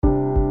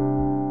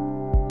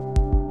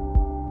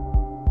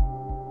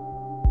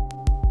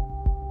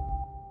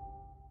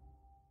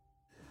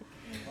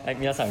はい、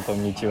皆さんこ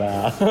んにち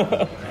は。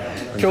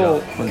今日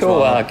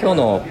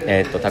の、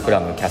タクラ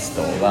ムキャス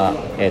トは、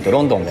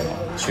ロンドンでの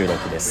収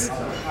録です。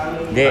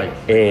で、はい、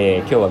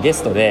今日はゲ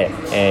ストで、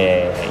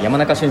山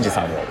中俊二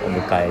さんをお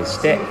迎えし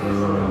て、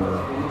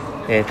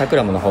タク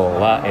ラムの方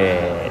は、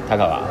田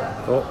川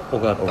と尾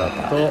形とタ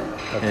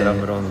クラ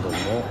ムロンドンの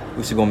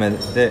牛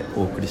込で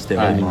お送りして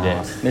おり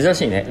ます。珍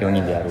しいね、4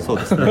人でやる。そう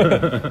ですね。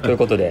という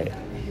ことで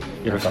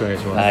よろしくお願い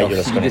します。はい、よ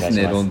ろしくお願いします。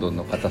ですね、ロンドン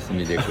の片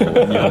隅でこう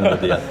日本語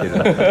でやってる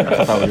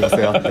肩を寄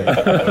せ合って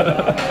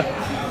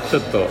ちょ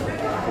っとこ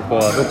こ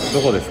はど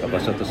こですか、場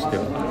所として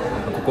は。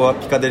ここは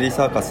ピカデリー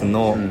サーカス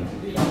の、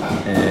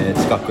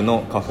近く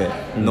のカフ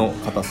ェの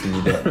片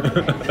隅で、い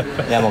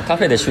やもうカ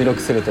フェで収録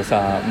すると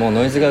さ、もう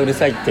ノイズがうる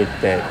さいって言っ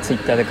てツイ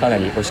ッターでかな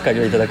りお叱り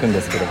をいただくんで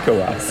すけど、今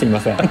日はすい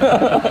ません。ラ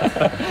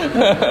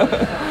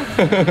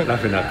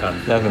フな感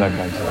じでラフな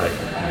感じで、やり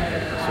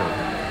ましょ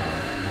う。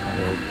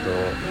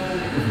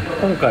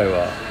今回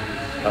は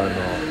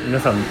皆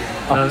さん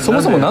そも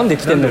そもなんで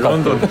来てんのかロ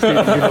ンドンに来ている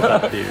のか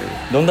っていう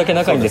どんだけ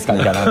仲いいんですかみ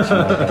たいな話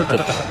もちょっ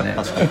とね、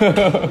確か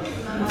に。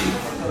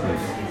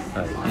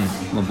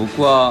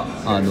僕は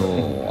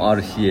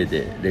RCA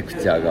でレクチ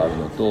ャーがある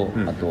のと、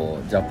あと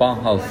ジャパン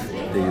ハウスっ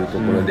ていうと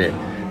ころで、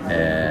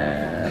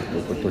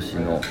今年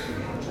の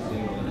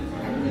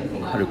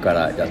春か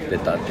らやって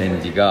た展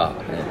示が、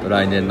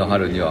来年の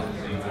春には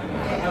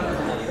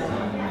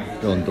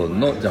ロンドン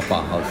のジャパ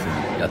ンハウス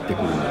にやって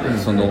くるので、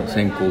その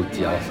先行打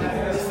ち合わせ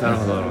です。なる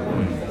ほど、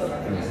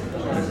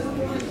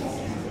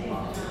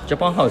ジャ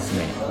パンハウス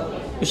ね、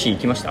牛行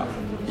きました？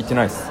行って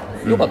ないです。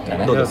よかった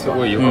よね。いやす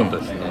ごい良かった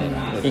ですね、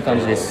いい感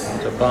じです。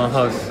ジャパン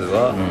ハウス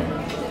は、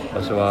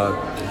場所は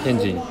ケン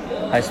ジン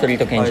ハイストリー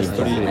トケンジン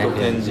トンね。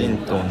ケンジン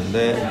トン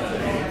で、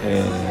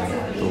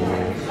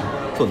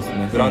そうです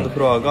ね、グラウンドフ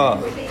ロアが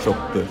ショッ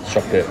プ、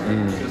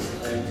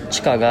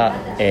地下が、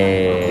ギ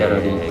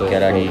ャ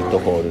ラリーと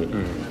ホール、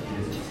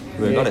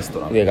上がレスト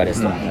ラン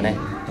だね。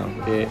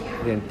で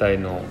全体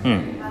の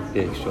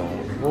ディレクション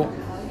を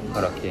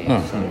原健一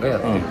さんがやっ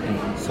てる、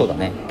そうだ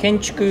ね。建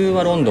築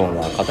はロンドン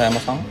は片山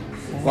さん、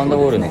ワンダー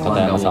ウォールね、片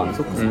山さん。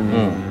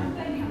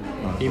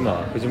今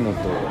藤本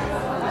壮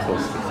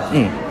介さん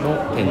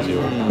の展示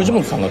を、藤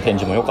本さんの展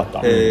示も良かっ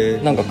た。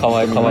なんか可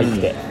愛くて、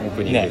オー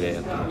プニングでや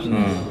ってました、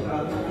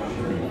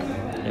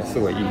いやす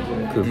ごいいい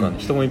空間、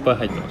人もいっぱい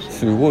入ってました。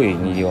すごい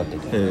賑わって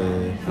て、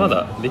ま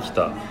だでき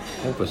た、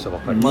オープンしたば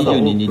かり、まだオ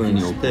ープン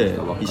して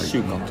1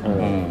週間、ちょ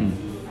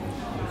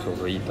う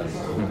どいいタイミ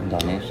ングだ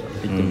ね。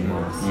行ってみ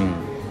ます。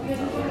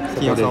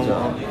そこでじ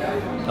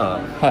ゃ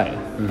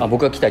あ、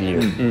僕が来た理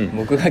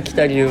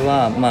由、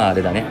はまああ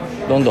れだね、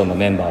ロンドンの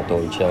メンバーと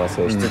打ち合わ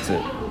せをしつつ、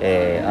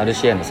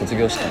RCA の卒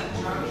業式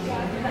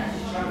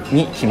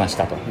に来まし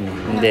たと。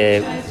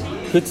で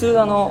普通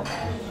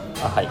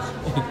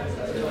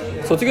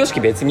卒業式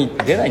別に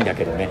出ないんだ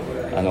けどね、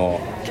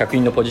客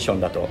員のポジショ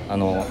ンだと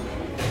今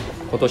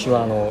年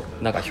は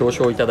なんか表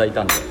彰をいただい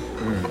たんで、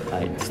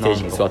ステー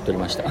ジに座っており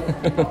ました。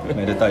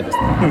めでたいです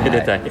ね。め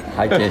でたい。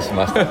拝見し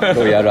ました。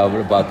ロイヤルア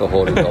ルバート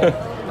ホールの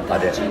中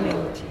で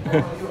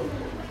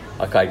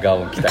赤いガ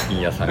ウン着た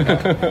金谷さんがジ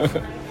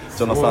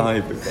ョナサン・ア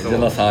イブ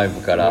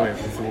から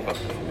すごかったで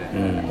す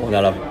ね、オ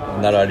ナラ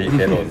リーフ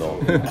ェローの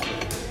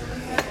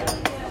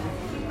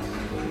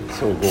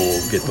称号を受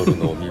け取る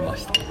のを見ま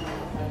した。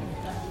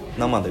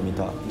生で見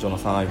たジョナ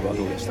サン・アイブは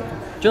どうでしたか？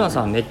ジョナ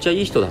サンめっちゃ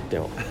いい人だった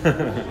よ。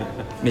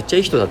めっちゃ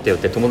いい人だったよっ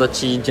て友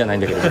達じゃない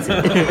んだけど別に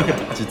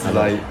実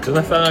在。ジョ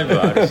ナサン・アイブ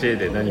は RCA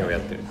で何をや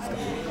ってるんです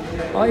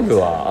か？アイブ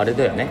はあれ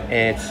だよ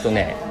ね、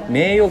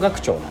名誉学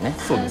長だね。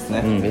そうです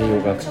ね、名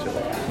誉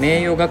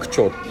学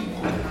長っ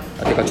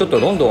ていうか、ちょっと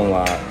ロンドン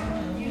は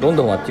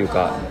っていう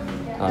か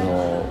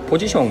ポ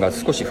ジションが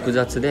少し複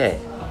雑で、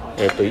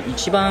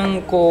一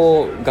番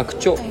こう学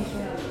長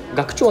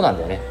なん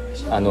だよね、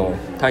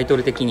タイト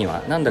ル的に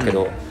はなんだけ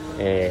ど、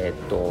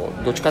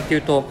どっちかってい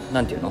うと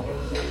なんていうの、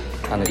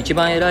一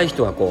番偉い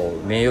人はこ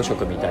う名誉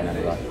職みたいな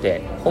のがあっ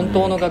て、本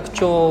当の学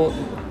長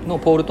の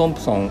ポール・トンプ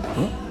ソン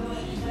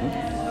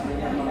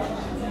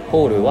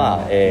ポール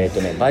は、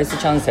バイス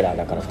チャンセラー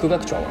だから副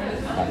学長な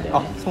んで、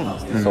あ、そうなん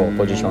ですね。そう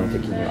ポジション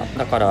的には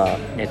だから、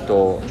ジ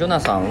ョナ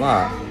サン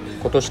は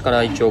今年か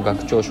ら一応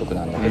学長職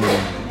なんだけど、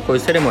こういう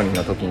セレモニー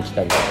の時に来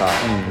たりとか、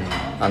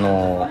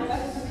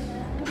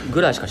ぐ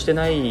らいしかして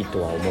ない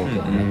とは思うけ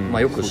どね、ま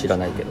あよく知ら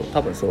ないけど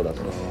多分そうだ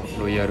と思う。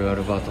ロイヤルア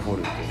ルバートホー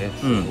ルってね、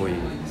すごい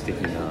素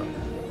敵な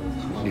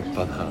立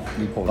派な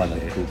空間の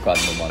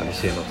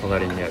RCAの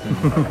隣にある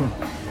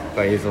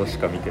映像し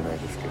か見てないで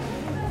すけど、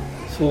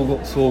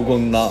荘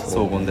厳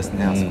です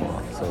ね、あそこ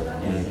は。そうだ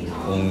ね、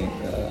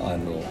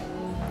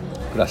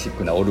クラシッ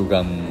クなオル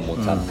ガンも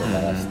ちゃんと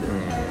鳴らして、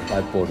パ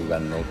イプオルガ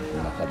ンの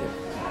中で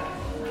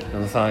ジ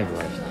ョナサン・アイブ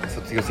は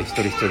卒業生一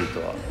人一人と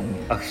は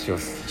握手を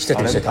して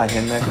た。大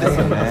変な役です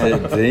よ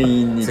ね。全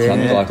員にちゃ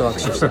んと握手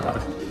してた。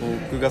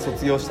僕が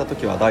卒業した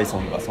時はダイソ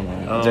ンがジェ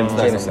ームズ・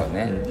ダイソンが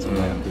その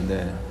役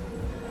で、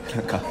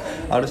なんか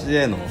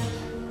RCA の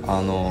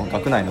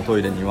学内のト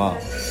イレには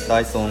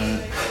ダイソン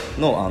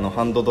の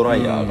ハンドドラ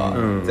イヤーが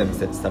全部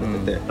設置されて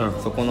て、う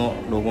んそこの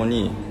ロゴ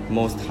に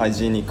Most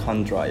Hygienic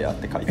Hand Dryer っ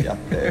て書いてあっ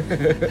て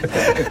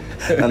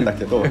なんだ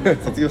けど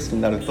卒業式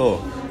になると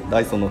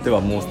ダイソンの手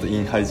は Most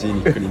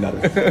Inhygienic になる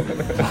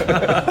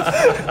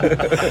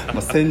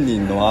1000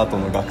人のアート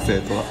の学生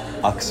と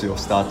握手を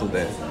した後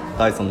で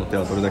ダイソンの手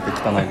はどれだけ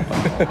汚いのか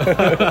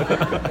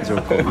なジョ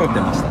ークを言っ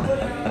てましたね。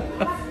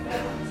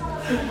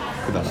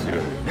くだらない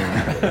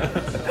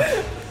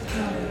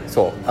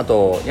そうあ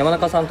と山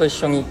中さんと一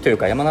緒にという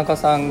か山中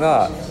さん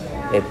が、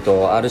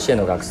RCA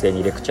の学生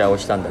にレクチャーを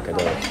したんだけど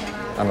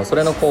そ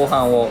れの後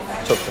半を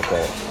ちょっとこ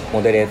う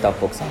モデレーターっ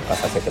ぽく参加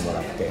させても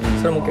らって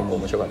それも結構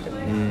面白かったよ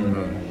ね、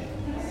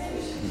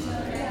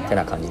って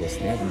な感じで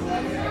すね、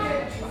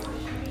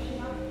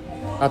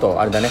あと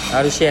あれだね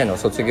RCA の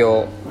卒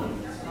業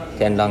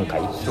展覧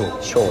会ショ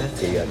ーっ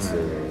ていうやつ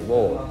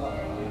を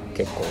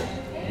結構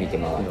見て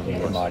回りまし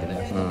た、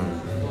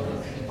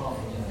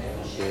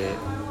で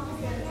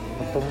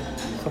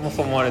そも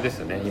そもあれです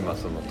よね今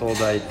その東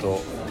大と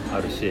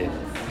RCA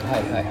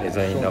デ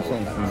ザインラボそ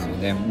うなんですよ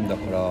ね、だ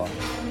からもう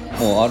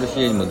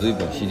RCA にも随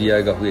分知り合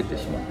いが増えて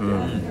しまって、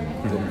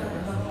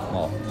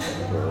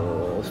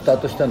スタ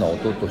ートしたのは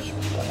一昨年か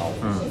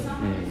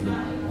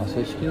な、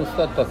正式のス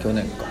タートは去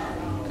年の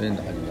初め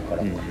か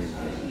らか、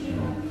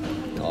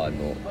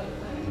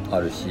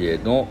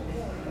RCA の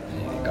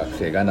学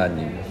生が何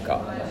人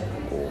か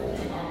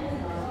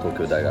東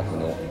京大学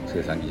の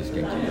生産技術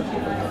研究所のと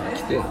ころに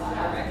来て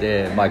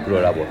でマイクロ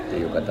ラボって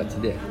いう形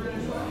で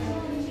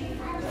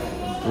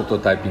プロト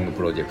タイピング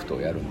プロジェクト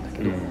をやるんだ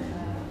けど、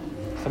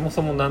そも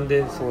そもなん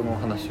でその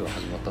話は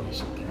始まったんでし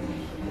たっ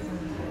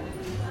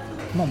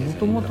け？も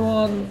ともと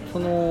はそ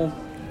の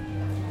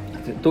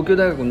東京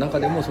大学の中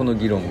でもその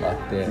議論があっ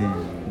て、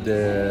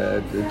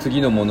で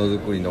次のものづ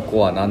くりの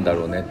コアなんだ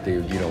ろうねってい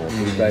う議論を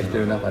繰り返して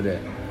いる中で、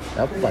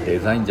やっぱデ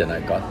ザインじゃな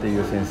いかってい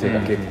う先生が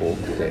結構多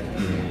くて、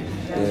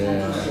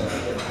で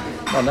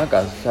なん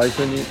か最初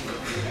に、ジ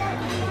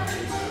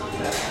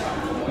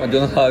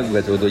ョナサン・アイブ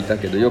がちょうどいた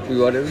けどよく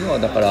言われるのは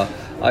だから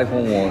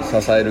iPhone を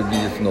支える技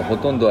術のほ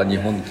とんどは日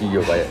本企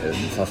業が支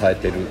え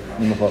てる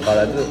にもかかわ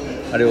らず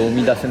あれを生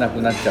み出せな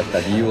くなっちゃった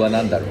理由は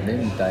何だろうね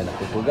みたいな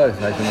ことが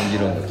最初の議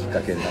論のきっ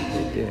かけになっ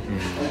ていて、で、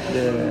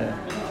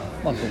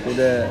そこ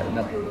で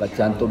なんか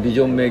ちゃんとビ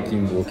ジョンメイキ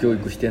ングを教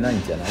育してない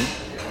んじゃないっ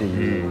て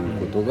いう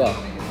ことが、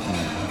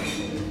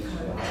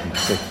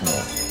一つの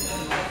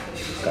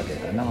きっかけ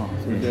かな。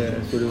それ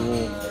でそれを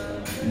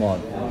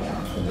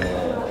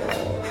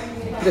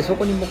そ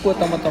こに僕は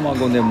たまたま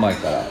5年前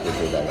から東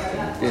京大学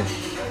にい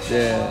て、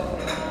で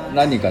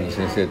何人かの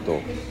先生と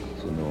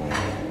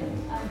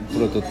プ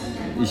ロと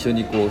一緒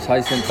に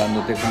最先端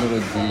のテクノロ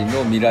ジー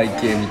の未来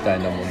系みたい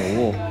なもの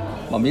を、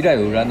未来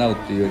を占うっ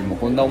ていうよりも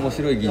こんな面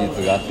白い技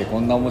術があってこ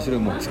んな面白い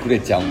もの作れ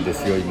ちゃうんで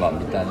すよ今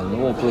みたいな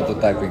のをプロト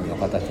タイピングの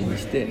形に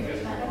して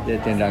で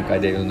展覧会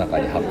で世の中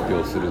に発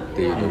表するっ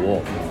ていうの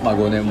を、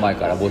5年前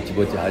からぼち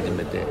ぼち始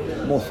めて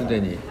もうす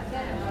でに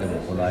でも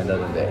この間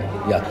で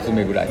8つ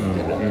目ぐらいの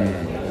展覧会なんだ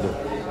け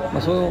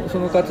ど、そ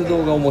の活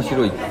動が面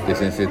白いって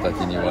先生たち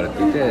に言われ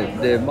てて、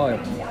でやっぱ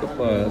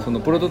そ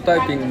のプロト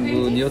タイピング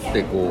によっ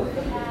て現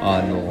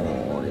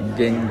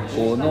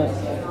行の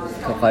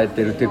抱え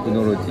てるテク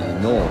ノロジ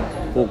ーの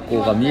方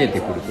向が見え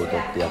てくることっ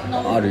てやっ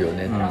ぱあるよ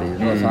ねっていう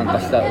のは参加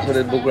したそ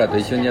れ僕らと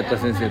一緒にやった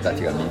先生た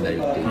ちがみんな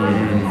言っていて、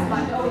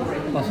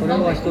それ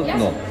は一つ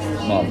の、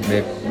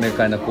明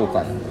快な効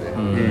果なの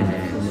で、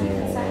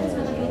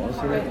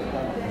それ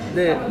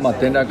で、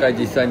展覧会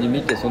実際に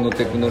見てその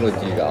テクノロジ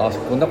ーが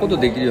こんなこと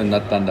できるようにな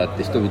ったんだっ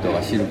て人々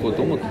が知るこ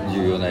とも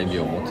重要な意味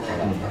を持つか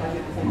ら、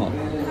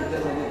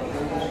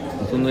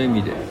その意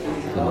味で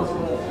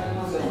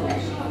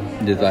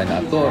デザイナ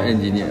ーとエ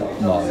ンジニア、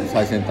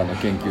最先端の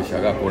研究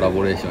者がコラ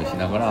ボレーションし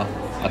ながら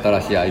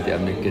新しいアイデアを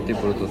見つけて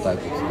プロトタイ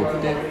プを作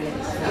って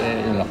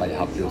世の中に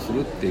発表す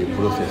るっていう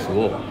プロセス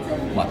を、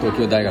東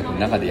京大学の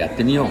中でやっ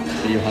てみようっ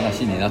ていう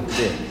話になって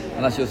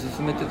話を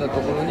進めてたと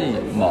ころに、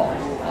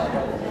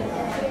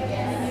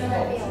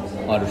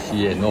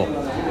RCA の、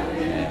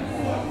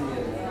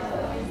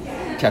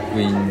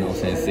客員の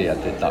先生やっ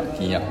てた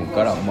金谷君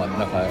から、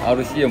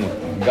RCA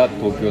が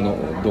東京の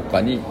どっ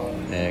かに、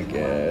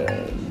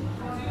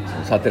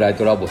サテライ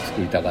トラボを作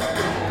りたがってるっ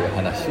ていう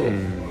話を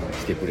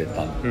してくれ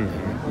たんで、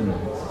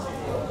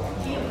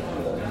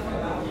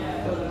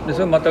で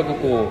それ全く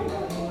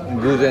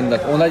偶然だ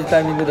同じ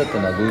タイミングだった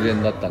のは偶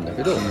然だったんだ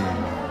けど、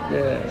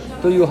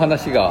という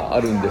話が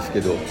あるんです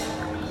けど、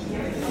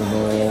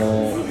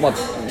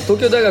東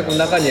京大学の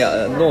中に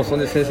のそ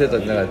の先生た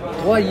ちの中で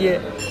とはい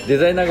えデ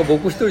ザイナーが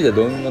僕一人じゃ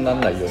どうにもなら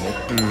ないよね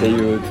って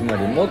いう、つま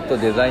りもっと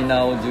デザイ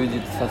ナーを充実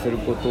させる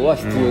ことは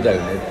必要だ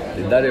よねっ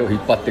て、誰を引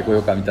っ張ってこよ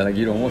うかみたいな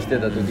議論をして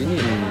た時に、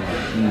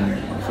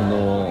そ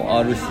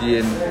の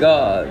RCA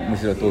がむ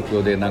しろ東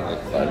京でなんか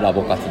ラ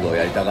ボ活動を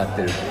やりたがっ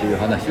てるっていう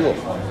話を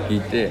聞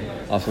いて、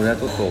それは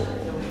ちょっ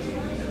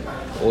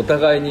とお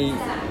互いにいい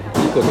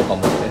ことか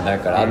もしれない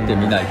から会って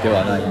みない手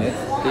はないねっ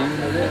ていう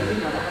ので、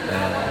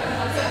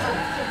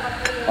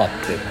会っ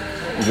て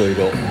いろい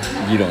ろ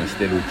議論し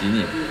てるうち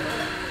に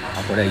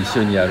ここれは一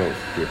緒にやろうっ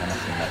ていう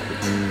話になって、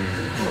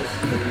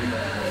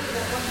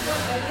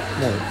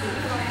もう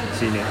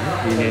1年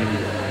2年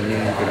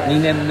ぐらい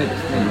2年目です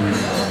ね、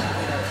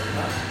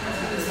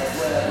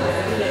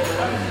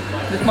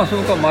でそ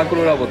の間マイク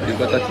ロラボっていう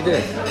形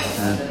で、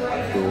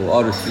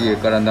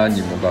RCA から何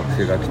人も学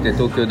生が来て、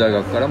東京大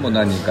学からも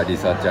何人かリ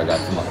サーチャーが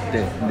集まっ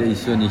て、で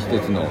一緒に一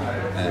つの、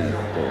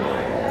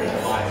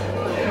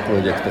プ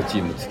ロジェクトチ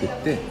ーム作っ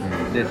て、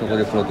でそこ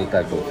でプロトタ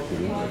イプを作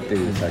るって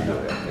いう作業を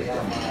やってて、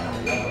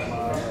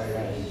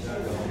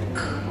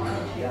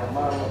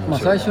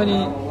最初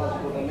に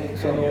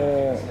そ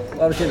の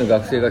RCA の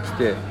学生が来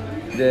て、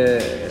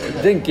で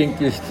全研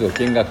究室を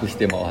見学し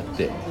て回っ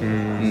て、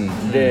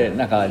で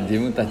なんか自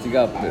分たち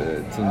が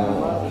そ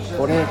の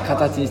これ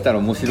形にしたら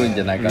面白いん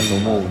じゃないかと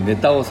思うネ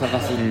タを探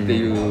すって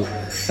いう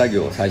作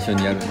業を最初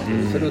にやるんですけ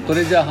ど、それをト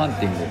レジャーハン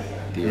ティングっ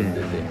て呼ん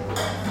でて、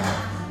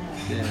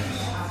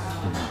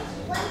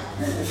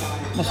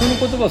その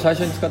言葉を最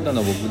初に使ったの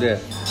は僕で、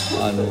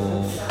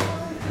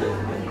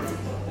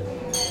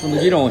その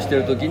議論をしてい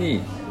る時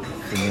に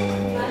その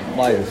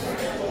マ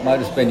イ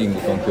ルス・ペニン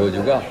グトン教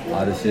授が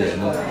RCA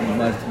の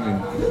マイルス・ペニ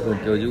ングトン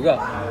教授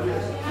が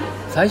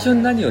最初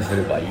に何をす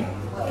ればいいっ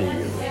ていう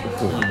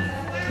ふうに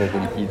僕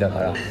に聞いたか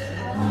ら、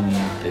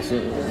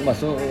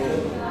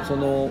そ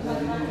の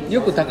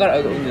よく東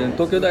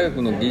京大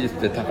学の技術っ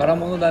て宝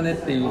物だねっ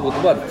ていう言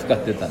葉を使っ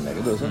てたんだけ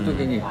ど、その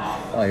時に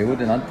英語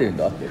で何て言うん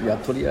だって、いや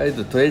とりあえ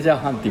ずトレジャー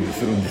ハンティング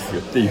するんです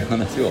よっていう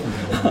話を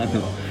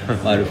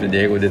マイルス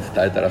で英語で伝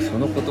えたら、そ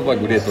の言葉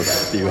グレートだ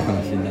っていう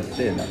話になっ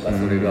て、なんか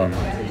それが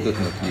一つ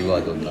のキーワ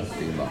ードになっ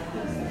て今、な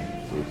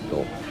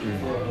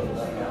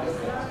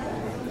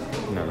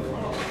る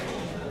ほ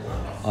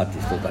アーテ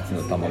ィストたち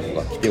の卵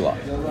が来ては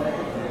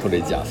ト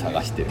レジャー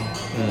探してる、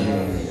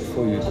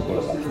そういうとこ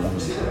ろから来たんで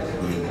すよ、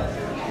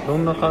ど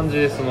んな感じ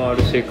でその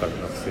RCA から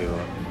学生は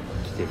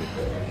来てるんです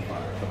か？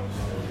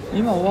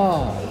今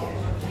は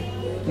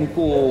向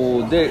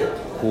こうで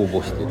公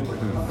募してる、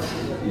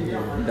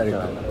誰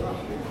か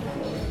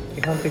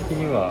基本的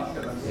には、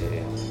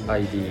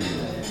ID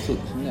そう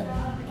ですね、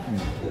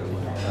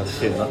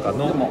RCA の中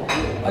のでも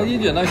ID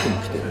じゃない人も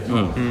来てる、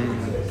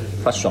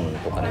ファッション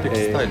とかね、テキ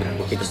スタイル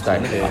のテキスタイ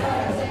ルとか、だか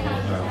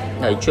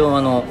ら一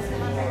応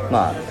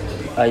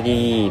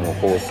ID の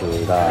コース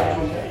が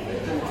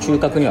中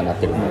核にはなっ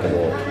てるんだけ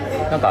ど、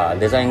なんか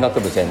デザイン学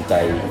部全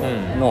体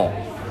の、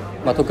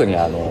特に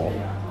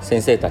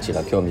先生たち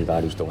が興味が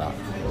ある人が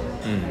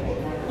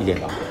いれ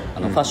ば、フ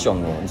ァッショ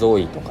ンのゾ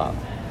ーイとか、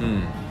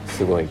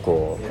すごい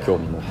こう興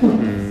味持って、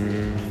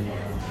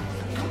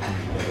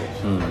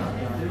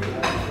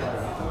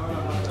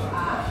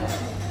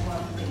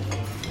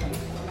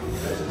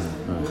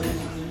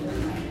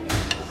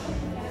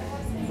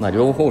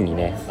両方に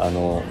ね、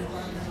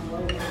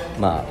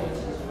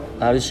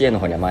RCA の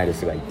方にはマイル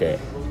スがいて、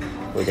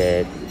それ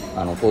で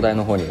東大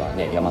の方には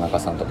ね山中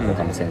さんとか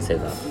岡本先生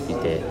がい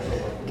て、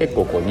結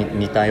構こう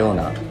似たよう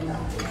な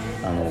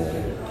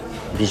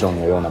ビジョ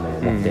ンのようなもの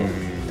を持って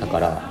たか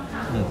ら、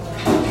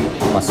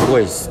すご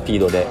いスピー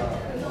ドで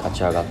立ち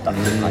上がったって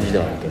いう感じで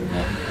はあるけど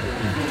ね、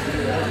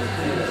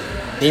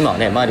で今は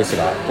ねマイルス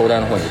が東大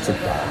の方に移ったん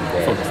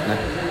で、そうですね、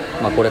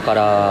これか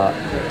ら、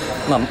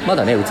ま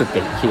だね移っ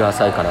て日が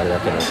浅いからあれだ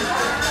けど、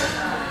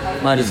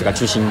マイルスが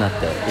中心になっ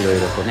ていろい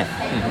ろとね、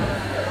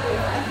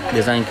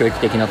デザイン教育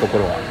的なとこ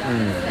ろは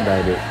だ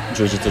いぶ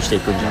充実してい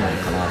くんじゃない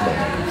かなと思い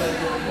ま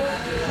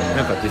す、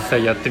なんか実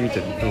際やってみて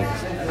どうで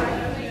すか？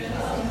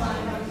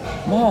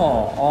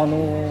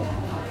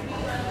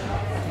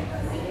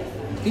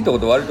いいとこ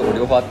ろと悪いところ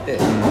両方あって、いい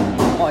と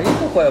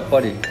こはやっぱ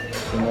り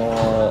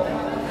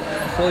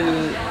そう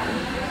いう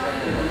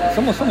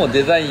そもそも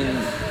デザイン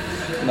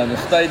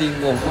スタイリ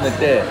ングを含め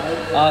て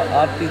ア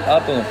ーティ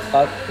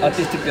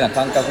スティックな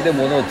感覚で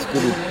ものを作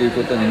るっていう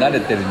ことに慣れ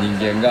てる人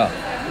間が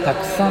た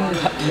くさんい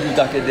る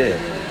だけで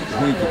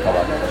雰囲気変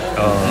わる、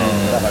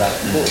だから、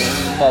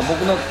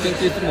僕の研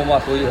究室も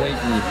そういう雰囲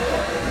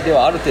気で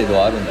はある程度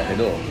はあるんだけ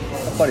ど、やっ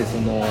ぱりそ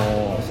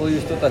うい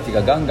う人たち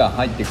がガンガン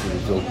入ってくる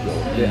状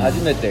況で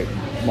初めてこ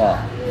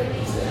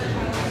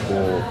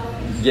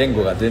う言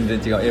語が全然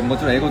違う、も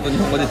ちろん英語と日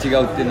本語で違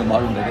うっていうのもあ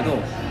るんだけど、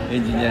エ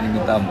ンジニアリング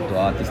ターム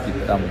とアーティスティッ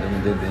クタームでも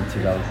全然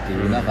違うって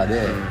いう中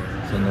で、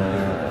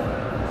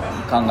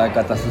考え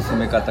方進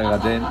め方が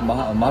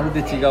まるで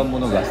違うも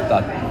のが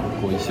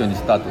こう一緒に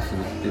スタートする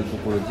っていうと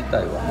ころ自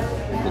体は、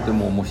とて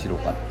も面白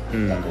かったと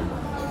思い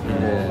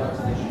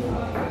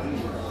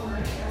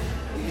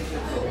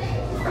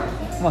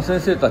ます、先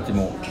生たち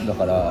もだ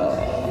から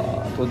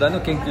東大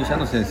の研究者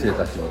の先生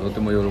たちはとて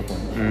も喜ん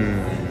で、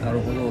なる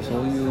ほど、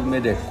そういう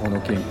目でこの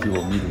研究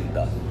を見るん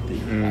だってい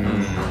う、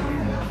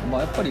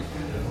やっぱり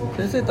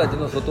先生たち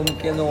の外向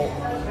けの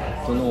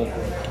その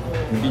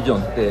ビジョ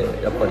ンって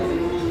やっぱり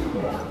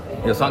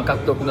予算獲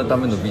得のた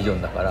めのビジョ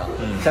ンだから、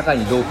社会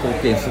にどう貢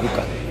献する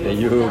かって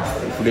いう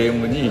フレー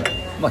ムに、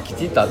き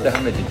ちんと当ては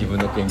めて自分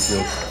の研究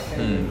を、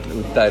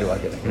訴えるわ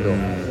けだけど、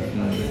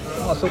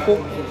そこ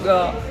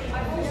が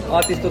ア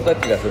ーティストた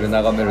ちがそれ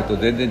眺めると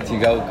全然違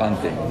う観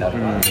点になる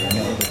んですよ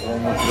ね、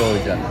面白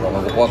いじゃんとか、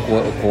ここは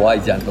怖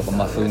いじゃんと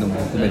か、そういうのも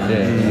含め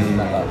て、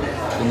なんか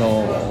そ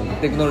の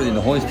テクノロジー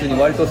の本質に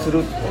割とス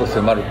ルッと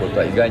迫ること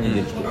は意外に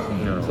できて、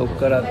そこ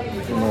から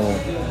その、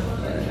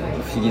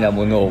不思議な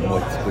ものを思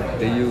いつくっ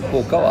ていう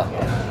効果はあっ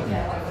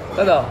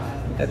た。ただ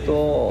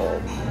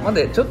ま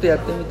でちょっとやっ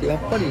てみて、やっ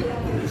ぱり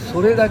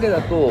それだけ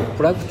だと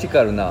プラクティ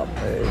カルな、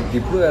デ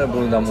ィプロイアブ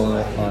ルなも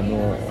の、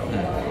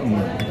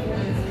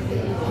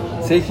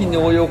製品に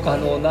応用可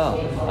能な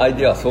アイ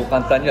デアはそう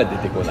簡単には出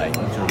てこないって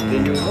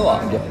いうの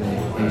は逆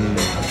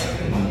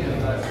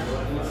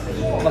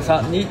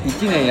に、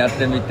1年やっ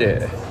てみ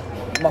て、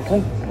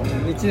1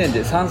年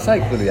で3サ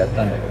イクルやっ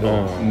たんだけど、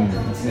1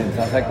年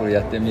で3サイクル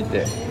やってみ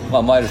て、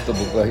マイルスと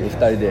僕が2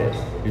人で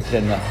言って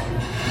るのは、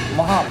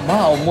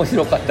面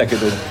白かったけ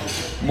ど、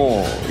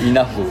もうイ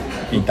ナフ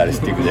インタレ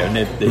スティングだよ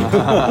ねっていうだか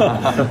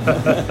ら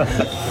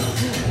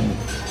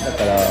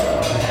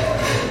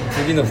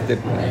次のステ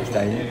ップに行き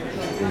たいねっ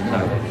ていうのは、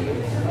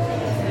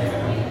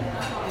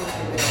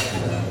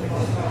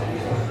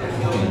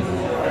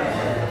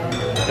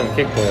でも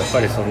結構やっぱ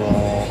りそ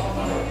の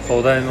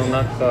東大の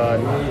中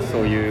に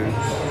そういう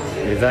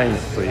デザイン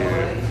という、な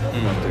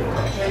んというか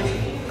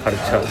カル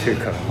チャーという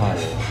か、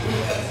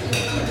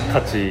価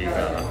値が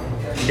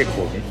結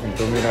構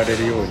認められ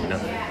るようになっ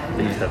て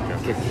きたっていうの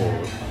は結構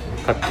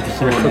画期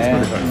的なことで、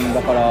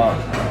だから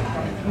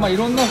い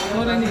ろんな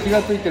それに気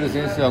がついてる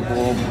先生はこう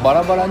バ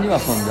ラバラには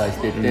存在し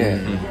てて、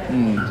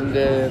それ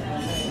で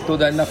東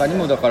大の中に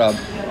もだから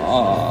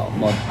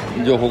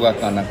情報学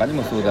科なんかに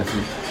もそうだし、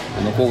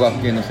工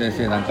学系の先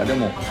生なんかで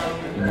も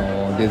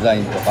デザ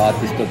インとかアー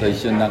ティストと一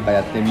緒になんか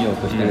やってみよう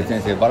としてる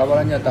先生、バラバ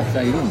ラにはたくさ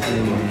んいるんですけ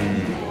ど、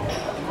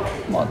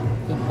やっ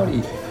ぱ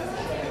り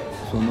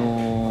そ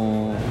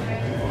の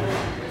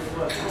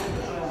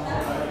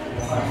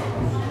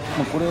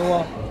これ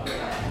は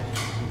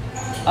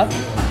あ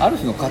る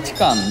種の価値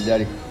観であ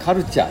りカ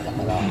ルチャーだ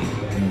から、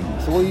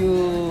そう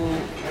いう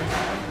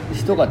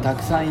人がた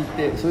くさんい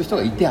て、そういう人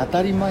がいて当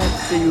たり前っ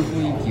ていう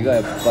雰囲気が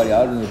やっぱり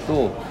あるの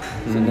と、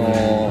そ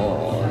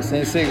の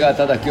先生が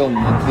ただ興味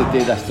持って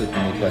手出した時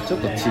のとはちょっ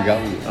と違うよね。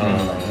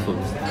そう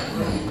ですね。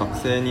学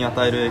生に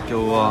与える影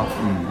響は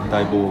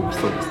だいぶ大き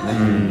そうですね、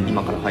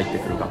今から入って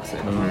くる学生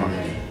だとか、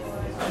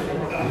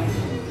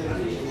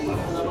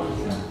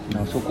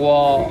そこは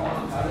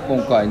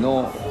今回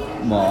の、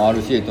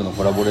RCA との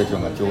コラボレーショ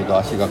ンがちょうど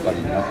足がかり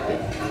になって、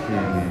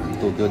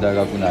東京大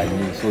学内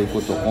にそういう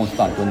ことをコンス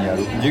タントにや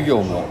る授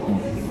業も、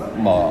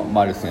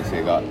マイルス先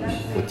生が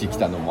こっち来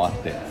たのもあっ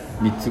て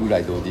3つぐら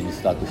い同時に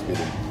スタートしてる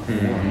んですけど、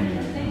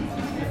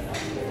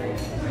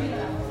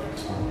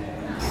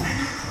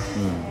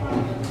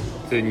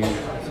普通にその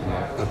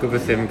学部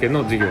生向け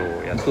の授業を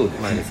やって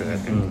マイルスがやっ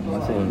てる、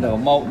だから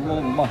比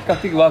較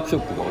的ワークショ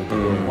ップが多いけ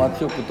ど、ワーク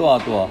ショップとあ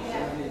とは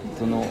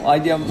そのア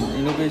イデアイノ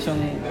ベーション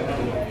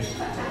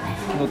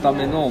のた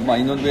めの、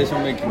イノベーショ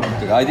ンメイキング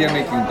というかアイデア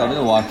メイキングのため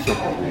のワークショッ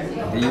プっ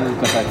ていう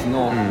形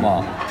の、いわ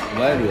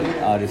ゆる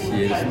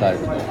RCL スタイ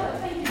ルの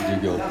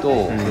授業と、そ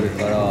れ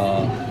から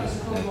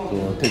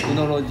テク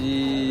ノロジ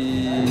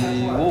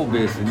ーをベ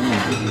ースに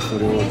そ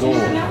れをどうプ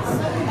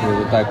ロ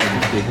トタイプに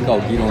していくかを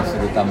議論す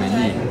るため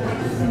に、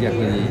逆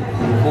に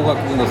工学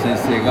部の先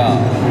生が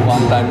ワ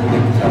ンタイムレ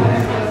クチャー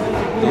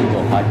でどん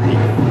どん入っていく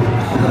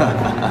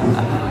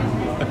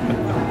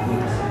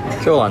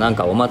今日はなん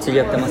かお祭り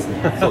やってますね。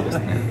そうです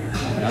ね。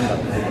なんだ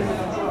ろ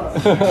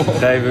う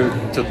だいぶ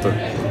ちょっと聞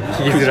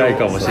きづらい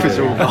かもしれない。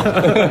ちょっ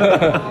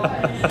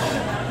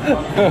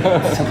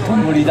と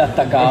無理だっ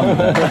たかみ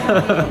たいな。なる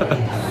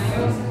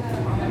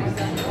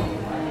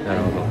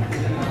ほど。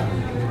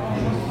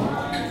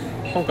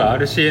今回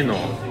RCA の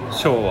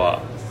ショー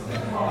は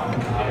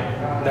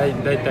だい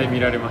たい見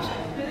られました。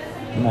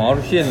もう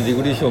RCA のディ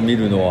グリー賞を見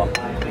るのは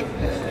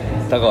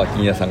田川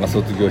金也さんが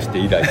卒業して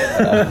以来です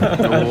から。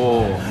お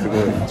お、すごい。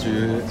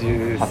十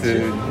数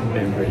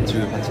年ぶり。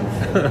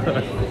18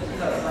年。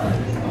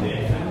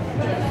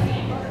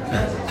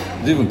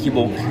随分規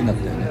模大きくなっ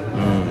たよね。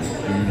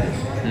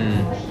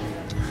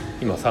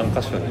今3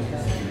カ所に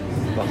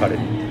分かれて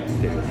る。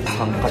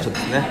3カ所で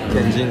すね。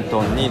ケンジン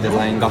トンにデ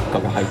ザイン学科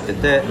が入って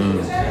て、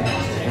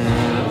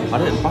あ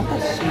れバタ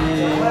シ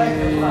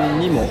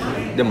にも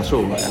でもシ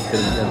ョーがやっ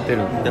て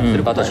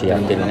るバタシや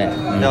ってるね。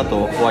であ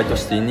とホワイト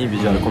シティにビ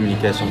ジュアルコミュニ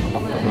ケーションの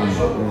学科が、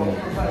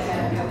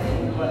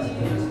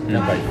な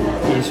んか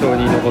印象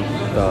に残っ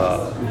た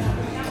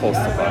コー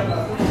スとか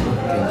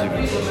展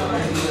示物。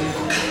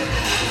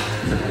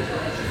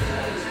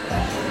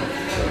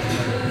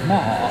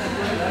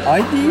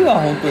ID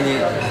は本当に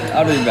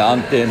ある意味安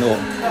定の、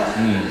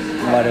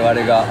我々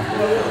が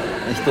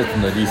一つ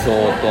の理想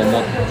と思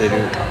ってる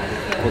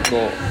こと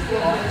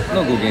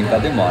の具現化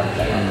でもある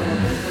から、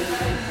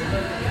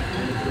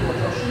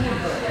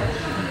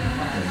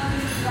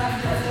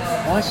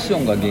ファッショ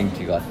ンが元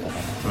気があったかな。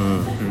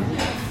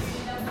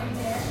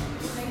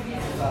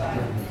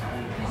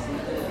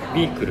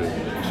ビークル面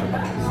白か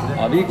ったです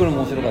ね。ビークル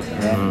も面白かった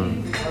ね。やっ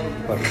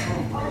ぱり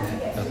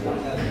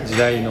時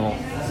代の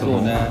そ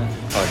の変わり目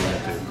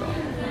というか、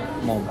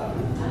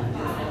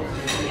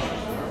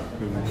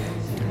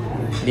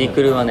ビー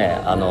クルはね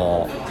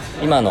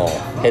今の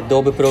ヘッド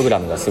オブプログラ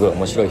ムがすごい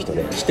面白い人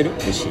で、知ってる？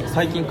ルシー。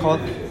最近変わっ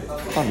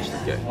たんでした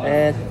っけ？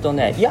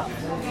いや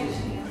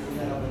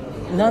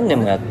何年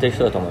もやってる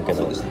人だと思うけ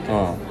ど、ディ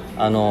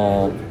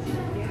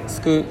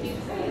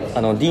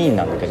ーン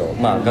なんだけど、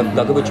まあ、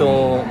学部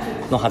長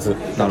のはず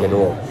だけ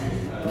ど、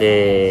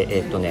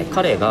で、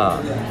彼が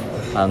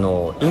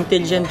インテ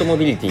リジェントモ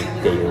ビリティ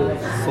っていう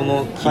そ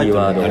のキー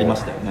ワードをありま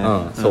したよね、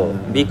そう、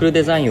ビークル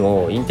デザイン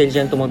をインテリジ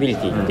ェントモビリ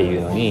ティってい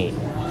うのに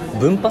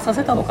分派さ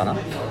せたのかな。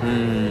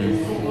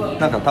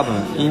なんか多分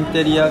イン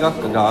テリア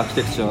学科がアーキ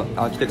テクチ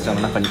ャ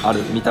の中にあ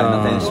るみたい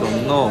なテンショ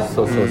ンの、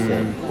そう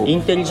イ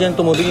ンテリジェン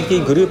トモビリテ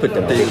ィグループってい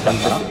うのができたの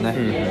かな、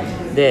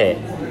で、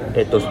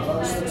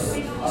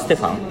ステ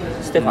フ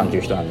ァンってい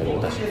う人なんだけど、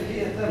私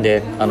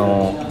で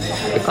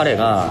彼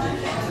が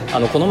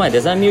この前デ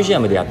ザインミュージア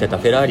ムでやってた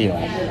フェラーリの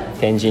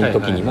展示の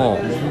時にも、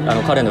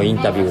彼のイン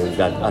タビュー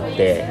があっ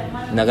て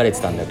流れて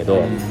たんだけ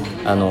ど、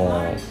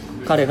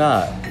彼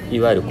がい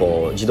わゆる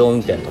こう自動運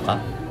転とか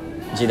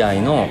時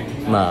代の、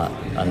いわ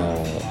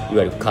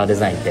ゆるカーデ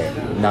ザインって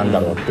なんだ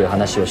ろうっていう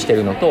話をして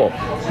るのと、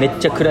めっ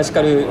ちゃクラシ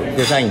カル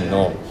デザイン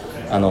の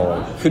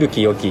古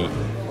き良き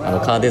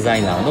カーデザ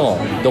イナーの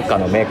どっか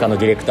のメーカーの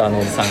ディレクターの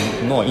おじさ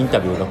んのインタ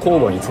ビューが交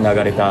互につな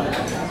がれた、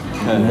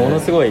もの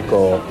すごい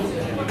こ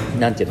う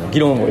なんていうの、議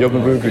論を呼ぶ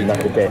ブークになっ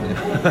てて、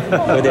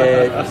それ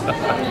で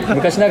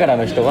昔ながら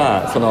の人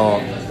はそ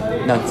の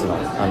なんつうの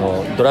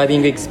ドライビ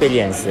ングエクスペリ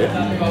エンス、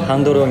ハ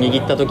ンドルを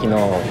握った時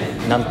の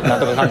なんとか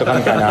かんとか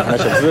みたいな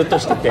話をずっと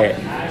してて、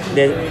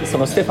でそ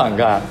のステファン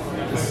が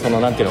そ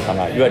のなんていうのか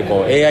な、いわゆる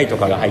こう AI と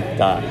かが入っ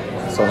た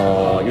そ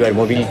のいわゆる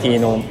モビリティ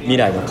の未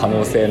来の可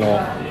能性の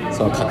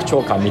その拡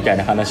張感みたい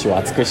な話を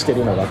熱くして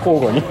るのが交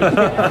互に流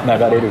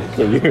れるっ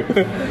ていう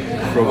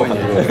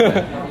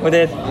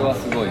で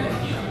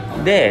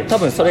で多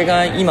分それ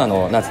が今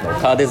のなんつうの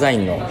カーデザイ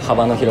ンの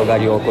幅の広が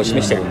りをこう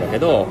示してるんだけ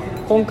ど、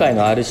今回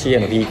の RCA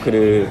のビーク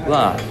ル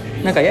は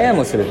なんかやや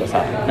もすると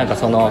さ、なんか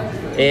その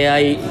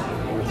AI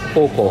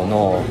方向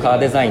のカー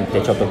デザインっ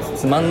てちょっと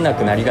つまんな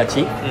くなりが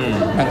ち、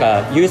なん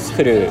かユース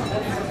フル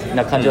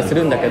な感じはす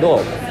るんだけ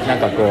ど、なん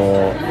かこう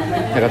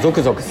なんかゾ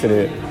クゾクす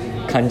る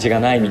感じが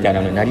ないみたい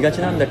なのになりが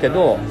ちなんだけ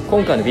ど、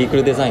今回のビーク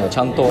ルデザインはち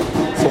ゃんと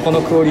そこの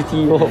クオリテ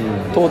ィを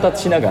到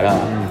達しながら、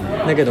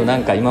だけどな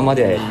んか今ま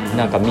で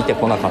なんか見て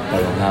こなかった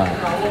ような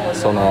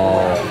そ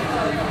の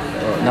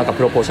なんか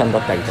プロポーションだ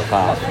ったりと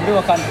か、それ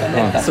は感じた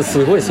ね、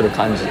すごいそれ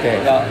感じて、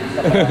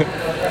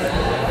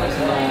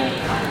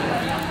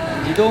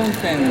自動運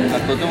転が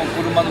とても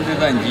車のデ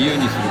ザイン自由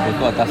にするこ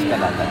とは確か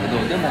なんだけど、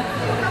でも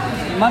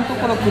今のと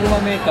ころ車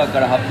メーカーか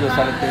ら発表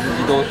されている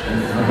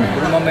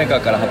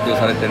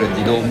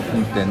自動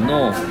運転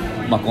の、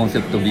コンセ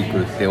プトビーク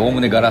ルっておおむ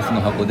ねガラス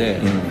の箱で、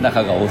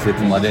中が応接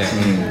間で、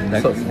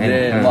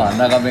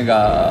眺め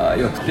が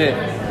良くて、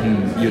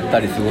ゆっ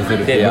たり過ごせ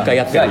る部屋が移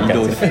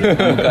動する、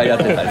向かい合っ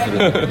てたりする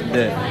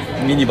で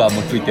ミニバー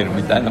もついてる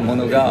みたいなも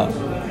のが、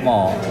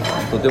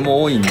とて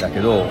も多いんだ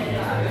けど、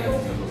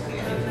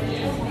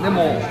で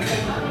も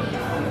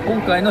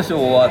今回のショー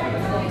は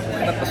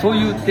なんかそう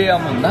いう提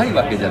案もない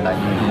わけじゃない、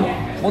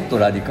もっと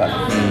ラディカル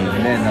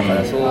ね、だか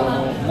ら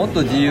もっ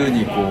と自由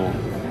にこ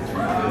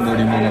う乗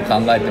り物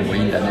考えてもい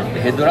いんだねって、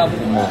ヘッドラン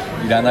プも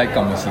いらない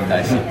かもしれな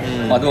いし、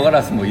窓ガ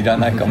ラスもいら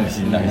ないかも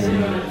しれないし、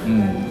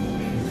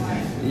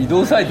移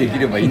動さえでき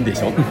ればいいんで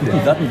しょって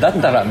だっ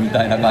たらみ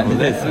たいな感じ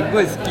ですご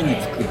い好きに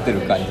作って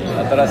る感じ、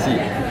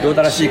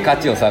新しい価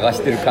値を探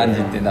してる感じ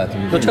っていうのは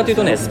どっちかという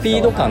とね、スピ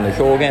ード感の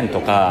表現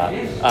とか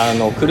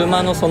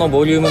車のその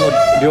ボリューム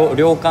の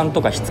量感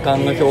とか質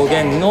感の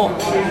表現の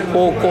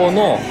方向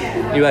の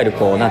いわゆる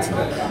こうなんつう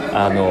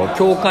の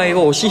境界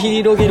を押し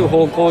広げる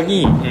方向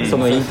に、そ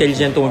のインテリ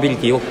ジェントモビリ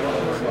ティを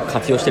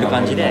活用してる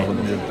感じで、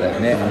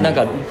なん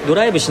かド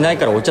ライブしない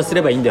からお茶す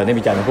ればいいんだよね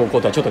みたいな方向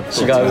とはちょっと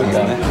違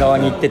う側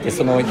に行ってて、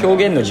その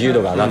表現の自由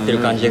度が上がってる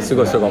感じです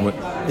ごいそれが思う。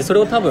でそれ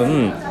を多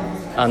分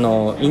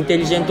インテ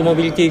リジェントモ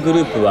ビリティグ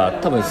ループは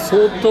多分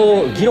相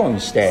当議論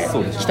して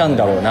きたん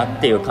だろうな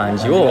っていう感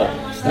じを、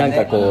なん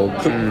かこ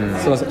う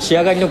その仕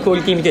上がりのクオ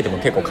リティ見てても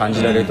結構感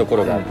じられるとこ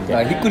ろがあっ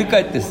て、ひっくり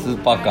返ってス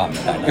ーパーカーみ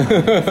たい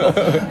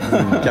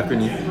な逆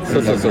にそ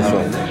う結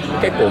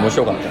構面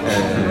白かった、だ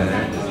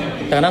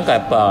からなんかや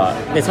っぱ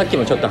でさっき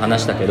もちょっと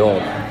話したけど、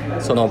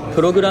その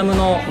プログラム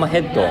の、ヘ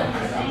ッド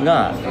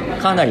が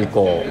かなり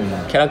こ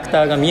うキャラク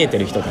ターが見えて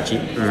る人たち、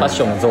ファッ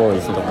ションのゾー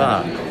イズと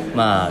か、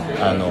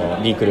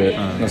ビークル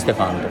のステフ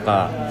ァンと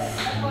か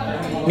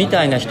み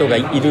たいな人が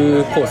い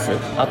るコース、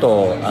あ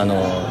と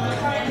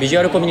ビジュ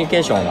アルコミュニケ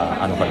ーション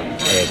は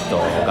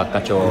学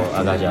科長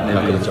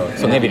学部長、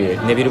そうネビ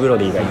ル・ブロ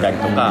ディがいたり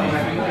とか、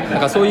な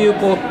んかそういう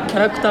こうキャ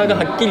ラクターが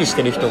はっきりし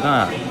てる人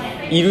が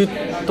いる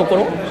とこ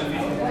ろ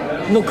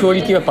のクオ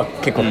リティはやっぱ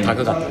結構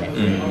高かったね、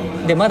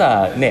でま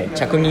だね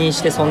着任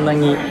してそんな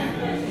に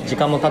時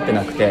間も経って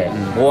なくて、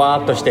ボワ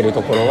ーっとしてる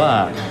ところ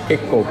は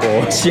結構こ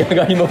う仕上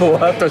がりもボ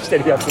ワーっとして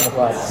るやつ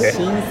もあって、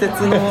新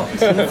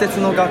設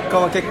の学科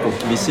は結構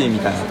厳しいみ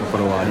たいなとこ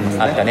ろはあります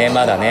ね。あったね、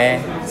まだ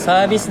ね。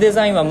サービスデ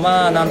ザイン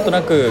はなんと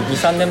なく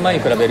 2,3 年前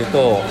に比べる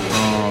と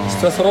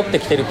質は揃って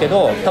きてるけ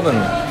ど、多分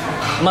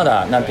ま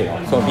だなんていう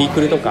の、そのビー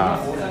クルとか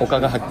他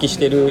が発揮し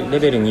てるレ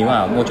ベルに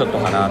はもうちょっと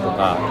かなと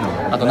か、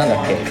あとなんだ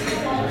っけ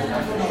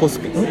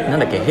なん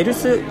だっけヘル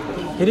ス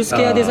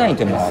ケアデザインっ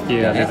ていうのがあって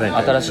ね、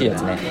新しいや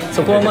つね。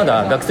そこはま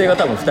だ学生が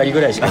多分2人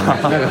ぐらいしかいない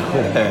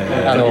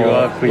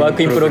ワー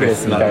クインプログレ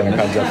スみたいな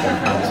感じだったり、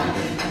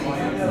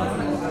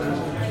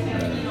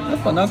やっ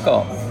ぱなん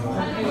か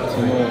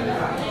そ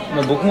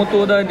の、僕も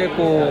東大で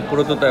こうプ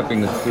ロトタイピ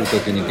ング作ると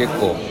きに結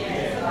構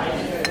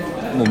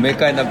もう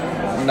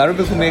なる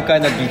べく明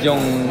快なビジョ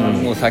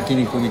ンを先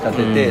に組み立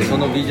てて、そ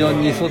のビジョ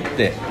ンに沿っ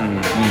て、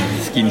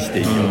好きにして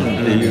いいよっ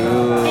て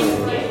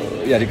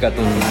いうやり方をす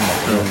るんだ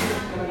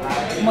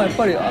けど、やっ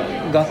ぱり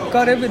学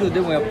科レベルで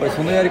もやっぱり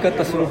そのやり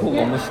方する方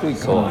が面白い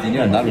感じに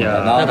はなるん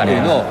だなってい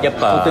うのをとて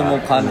も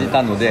感じ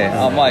たので、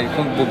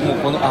僕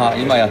も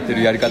今やって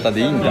るやり方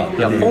でいいんだっ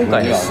ていう。今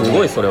回ねす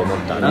ごいそれを思っ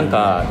た。なん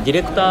かディ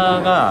レクタ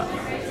ーが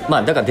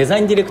だからデザ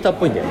インディレクターっ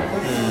ぽいんだよね。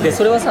で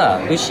それはさ、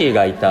ウッシー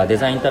がいたデ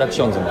ザインインタラク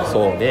ションズも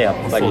そうで、やっ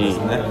ぱり、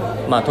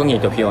トニ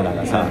ーとフィオナ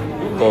がさ、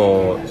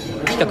こう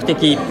比較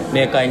的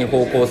明快に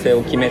方向性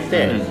を決め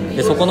て、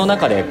でそこの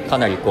中でか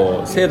なり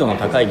こう精度の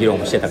高い議論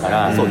をしてたか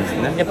ら、そうです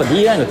ね、やっぱ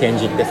DI の展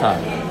示ってさ、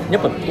や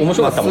っぱ面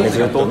白かったもんね、数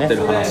字が通って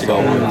る話が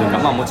多いという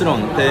か、もちろ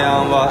ん提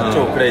案は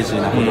超クレイジ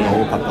ーなことが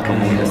多かったと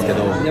思うんですけ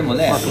ど、でも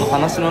ね、その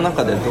話の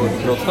中でプ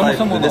ロトタイ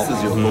プで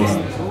筋を通す。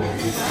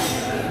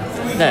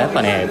だからやっ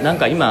ぱね、なん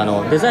か今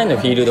デザインの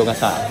フィールドが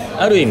さ、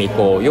ある意味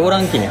こう洋ラ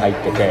ン期に入っ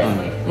てて、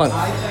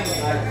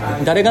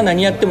誰が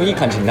何やってもいい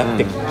感じになっ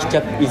てきち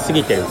ゃいす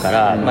ぎてるか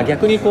ら、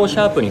逆にこうシ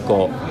ャープに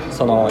こう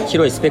その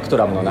広いスペクト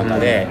ラムの中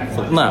で、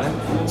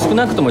少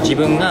なくとも自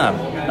分が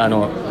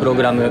プロ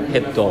グラムヘ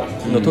ッド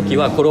の時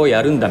はこれを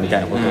やるんだみた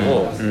いなこと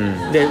を、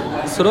で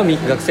それを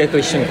学生と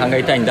一緒に考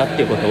えたいんだっ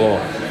ていうことを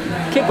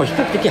結構比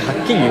較的はっ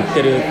きり言っ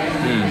てる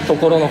と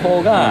ころの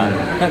方が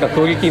なんか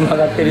クオリティも上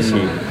がってるし、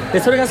で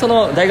それがそ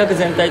の大学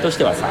全体とし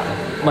てはさ、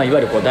いわゆ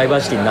るこうダイバ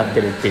ーシティになって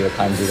るっていう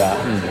感じがあ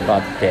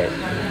って、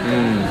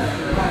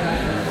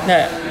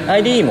で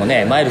IDE も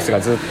ね、マイルスが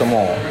ずっと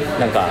もう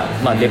なんか、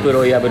デプ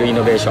ロイアブルイ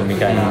ノベーションみ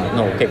たいな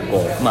のを結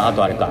構、あ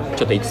とあれか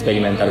ちょっとエクスペ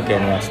リメンタル系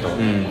のやつと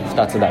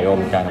2つだよ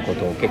みたいなこ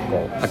とを結構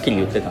はっきり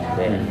言ってたの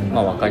で、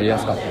分かりや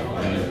すかったよ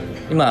ね。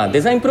今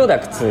デザインプロダ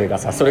クツが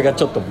さ、それが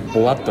ちょっと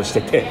ぼわっとして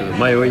て、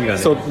迷いがね、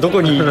そうど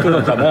こに行く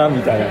のかな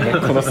みたいなね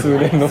この数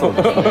年の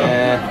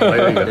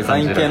デザ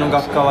イン系の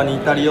学科は似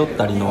たり寄っ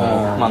たり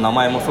の、名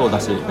前もそうだ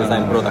し、デザ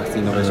インプロダクツ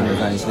イノベーションデ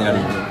ザインエンジニアリ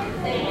ング、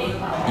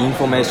イン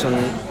フォメーション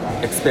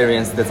エクスペリエ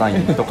ンスデザイ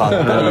ンとかあった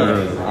り、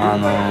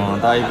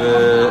だい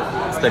ぶ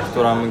スペク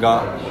トラム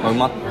が埋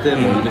まって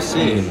もいるし、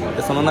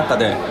でその中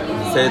で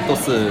生徒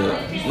数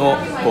の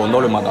こう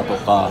ノルマだと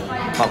か、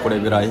これ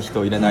ぐらい人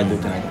を入れないとい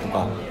けないと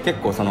か、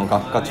結構その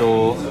学科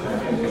長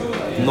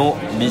の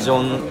ビジョ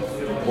ン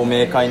を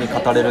明快に語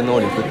れる能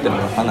力っていうの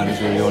がかなり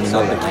重要にな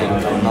ってきてる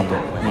んだろうなと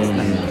思い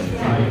ますね。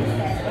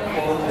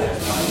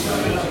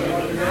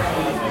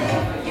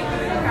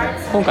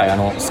今回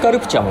スカル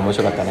プチャーも面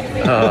白かったね。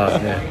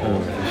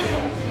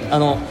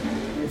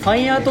ファ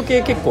インアート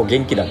系結構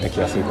元気だった気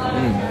がするけど、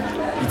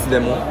いつで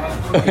も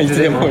い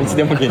つ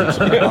でも元気安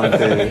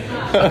定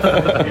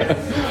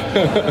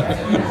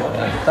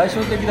対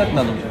照的だっ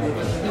たの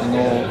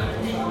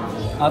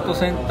アート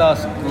センター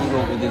スクール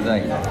オブデザ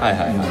イン、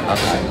LA の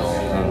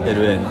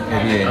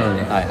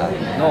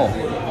の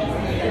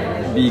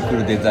ビーク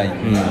ルデザイン、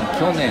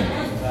去年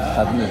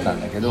訪ねた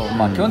んだけど、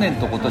去年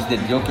と今年で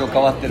状況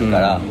変わってるか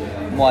ら、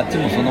もうあっち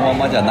もそのま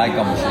まじゃない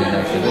かもしれない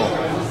けど、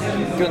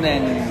去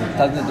年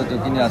訪ねた時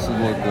にはすご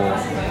いこ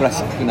うクラ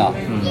シックな、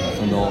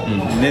その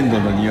粘土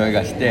の匂い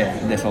がして、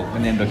で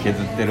粘土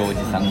削ってるおじ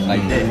さんがい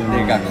て、で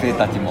学生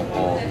たちも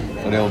こ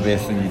うそれをベー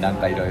スになん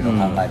かいろいろ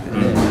考えて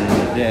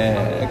て、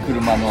で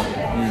車の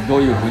ど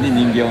ういうふうに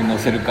人間を乗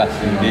せるかっ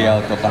ていうレイア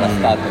ウトから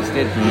スタートし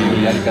てって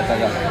いうやり方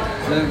が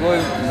すごい、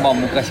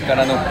昔か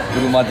らの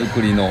車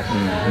作りの、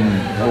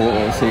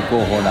成功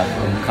法な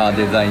カー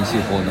デザイン手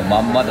法のま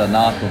んまだ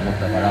なと思っ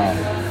たか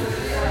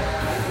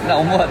ら、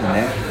思わず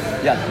ね、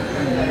いや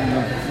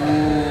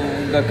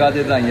僕がカー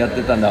デザインやっ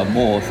てたのは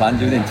もう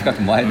30年近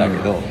く前だけ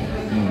ど、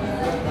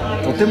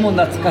とても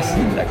懐かし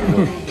いんだけど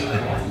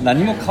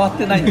何も変わっ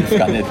てないんです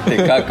かねって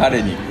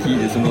彼に聞い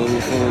て、その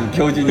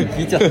教授に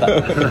聞いちゃった。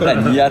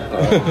ニヤッと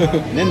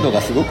粘土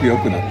がすごく良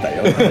くなった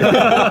よ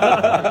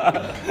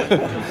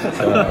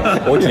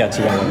大きな違い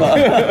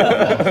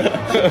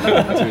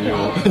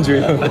重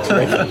要な違いそ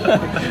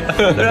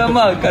れ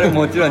は彼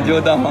もちろん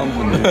冗談半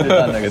分で言って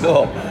たんだけ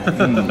ど、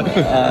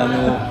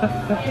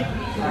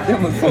で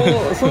も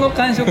その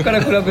感触から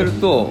比べる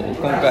と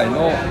今回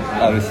の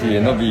RCA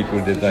のビーク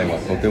ルデザインは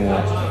とても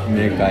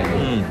明快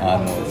に、違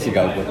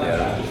うことや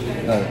る。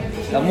だか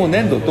らもう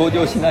粘土登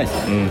場しないし、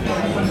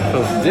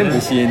全部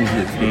CNC で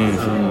作ってるし、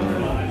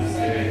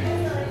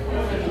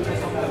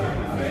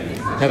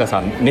なんか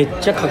さ、めっ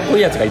ちゃかっこい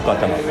いやつが1個あっ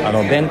た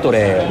の。ベント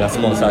レーがス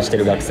ポンサーして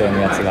る学生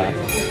のやつが、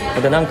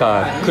でなん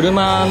か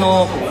車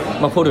の、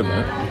フォルム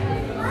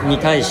に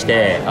対し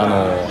て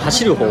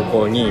走る方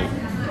向に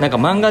なんか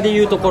漫画で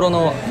いうところ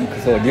の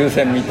そう流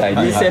線みたい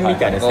な流線み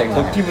たいな線が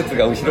突起物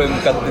が後ろに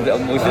向かって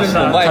もう後ろに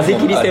も前にも風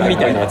切り線み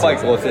たいなやついっぱい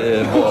こう一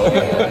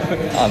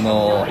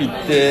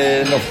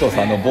定の太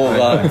さの棒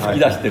が突き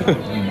出してる、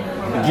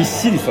ぎっ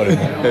しりそれ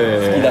も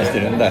突き出し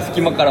てるんだ、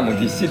隙間からも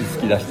ぎっしり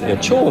突き出してる。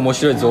超面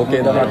白い造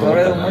形だなと思っ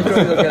た。それ面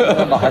白い造形だ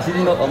な、まあ、走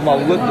りの、まあ、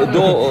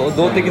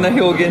動的な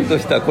表現と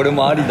してはこれ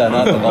もありだ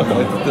なとか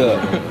思いつつ、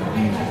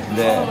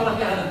で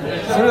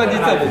それは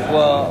実は僕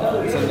は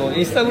その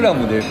インスタグラ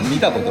ムで見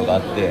たことがあ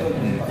って、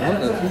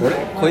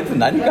こいつ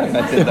何考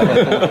えてんだ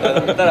ろうと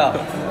思ったら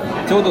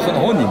ちょうどその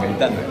本人がい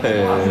たんだ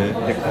よ。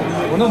で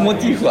このモ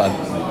チーフは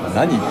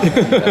何って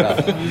言ったら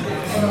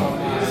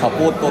サ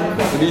ポート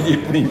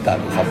 3D プリンター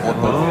のサポー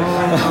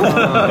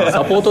ト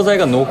サポート材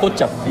が残っ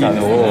ちゃった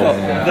のを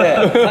で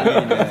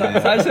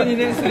最初に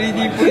ね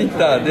 3D プリン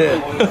ターで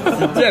ち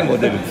っちゃいモ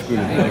デル作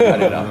るんだよ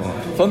彼ら。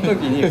その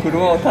時に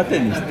車を縦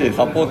にして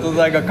サポート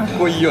材がかっ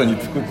こいいように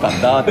作った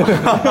んだって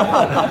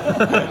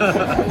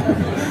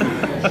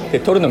で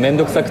撮るの面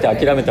倒くさくて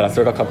諦めたらそ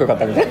れがかっこよかっ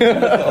たみたいな。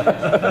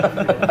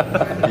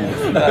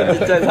ち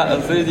っちゃい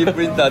 3D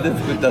プリンターで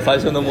作った最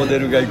初のモデ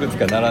ルがいくつ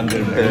か並んで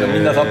るんだけど、み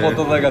んなサポー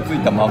ト材がつい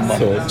たまんま。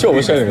そう超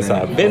面白いのが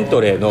さ、ベント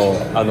レーの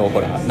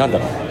ほらなんだ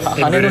ろう、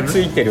羽のつ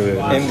いてる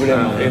エン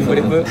ブ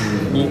レム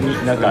に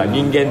なんか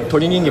人間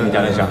鳥人間み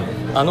たいなじゃん。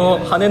羽の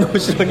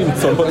後ろにも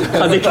その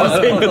風切り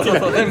線がついて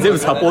全部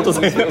サポート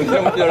線が後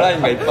ろ向きのライ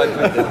ンがいっぱいつい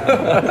てる。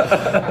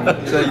めっ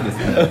ちゃいいです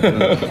ね、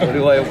それ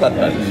は良かっ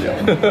たんですよ。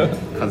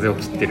風を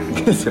切ってる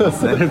造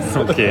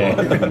形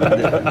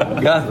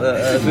が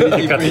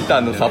 3D プリンター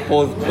のサ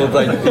ポート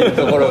材っていう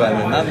ところが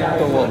ね、なん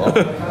とも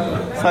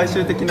最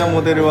終的な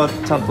モデルは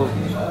ちゃんと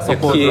サ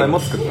ポート材も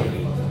作っ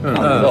た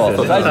の。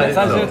そう最終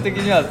的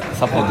には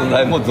サポート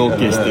材も造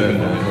形してるん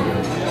だよね。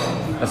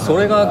そ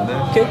れが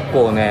結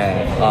構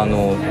ね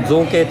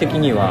造形的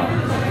には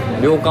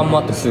量感も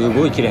あってす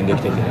ごい綺麗にで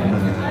きてて、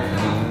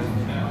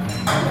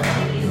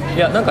い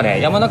やなんかね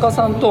山中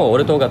さんと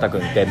俺と尾形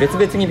君って別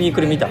々にビー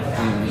クル見たの、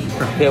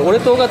で俺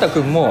と尾形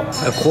君も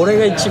これ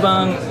が一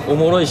番お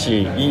もろい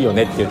しいいよ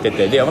ねって言って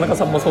て、で山中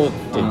さんもそうって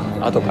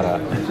後から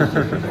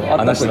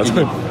話した時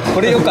にこ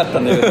れ良かった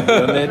ねって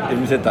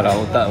見せたら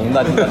同じだ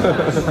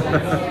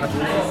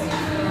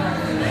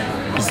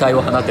異彩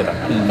を放ってた、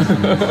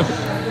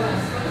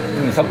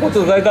サポー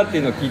ト材だってい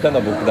うのを聞いたの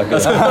は僕だけい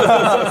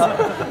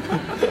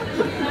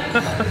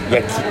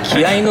や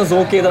気合の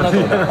造形だなと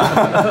思った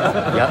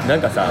いやな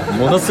んかさ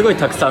ものすごい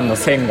たくさんの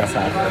線が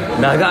さ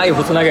長い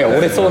細長い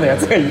折れそうなや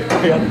つがいっ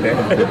ぱいあって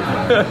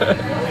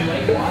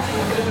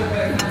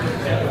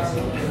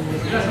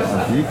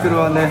ビークル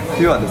はね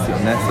ピュアですよ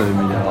ね、そういう意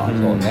味では。そ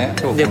うね。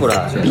でほ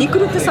らビーク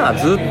ルってさ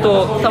ずっ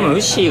と多分ウ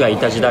ッシーがい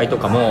た時代と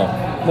かも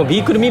う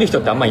ビークル見る人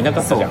ってあんまいな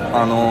かったじゃん。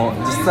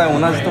実際同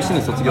じ年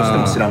に卒業して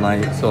も知らな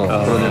いそうプ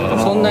ロジェクト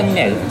のそんなに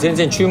ね全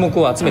然注目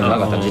を集めてな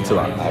かった実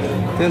は。っ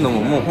ていうの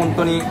ももう本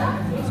当に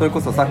それこ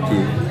そさっき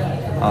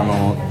ア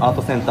ー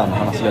トセンターの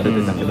話が出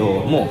てたけ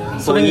ど、もう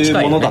そういう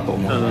ものだと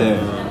思って、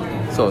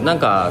そうなん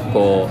か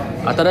こ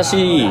う新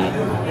しい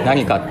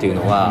何かっていう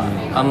のは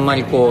あんま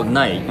りこう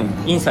ない、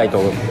インサイト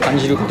を感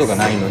じることが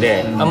ないの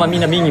で、あんまみ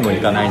んな見にも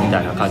行かないみ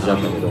たいな感じだっ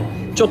たけど、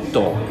ちょっ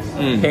と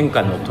変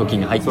化の時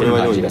に入ってる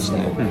感じがして、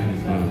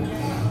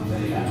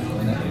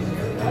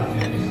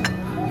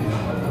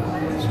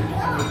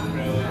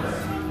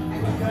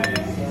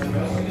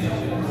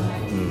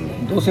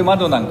どうせ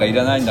窓なんかい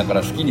らないんだか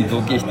ら好きに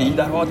造形していい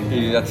だろうって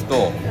いうやつ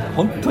と、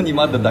本当に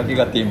窓だけ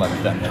がテーマみ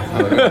たいな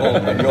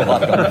両方あ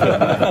った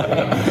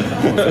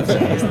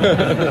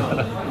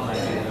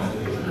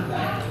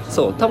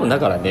そう多分だ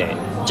からね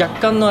若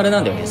干のあれ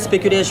なんだよね、スペ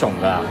キュレーション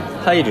が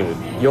入る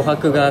余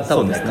白が多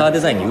分、ね、カーデ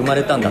ザインに生ま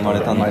れたんだと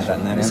思う。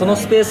その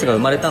スペースが生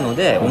まれたの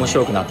で面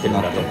白くなってるん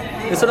だと思う。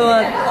でそれ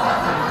は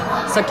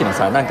さっきの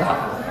さなん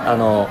か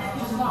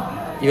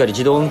いわゆる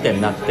自動運転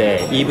になっ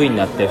て EV に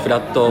なってフ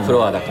ラットフ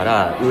ロアだか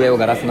ら上を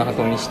ガラスの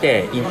箱にし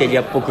てインテリ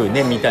アっぽく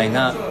ねみたい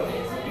な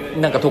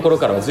なんかところ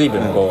からは随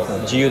分こう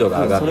自由度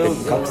が上がって、それを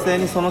学生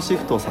にそのシ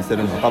フトをさせ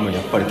るのは多分や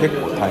っぱり結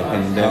構大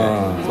変で、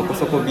そこ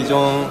そこビジョ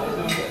ン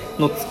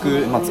の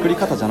作り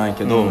方じゃない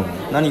けど、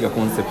何が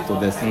コンセプト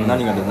です、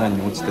何がデザイン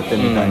に落ちてて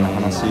みたいな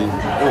話を結構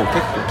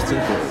きちん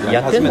と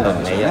やり始めたん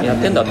でしょうね。やっ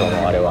てんだと思う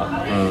あれ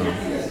は。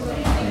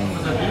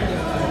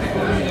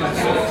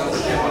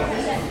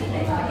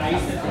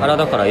あれ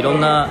だからいろ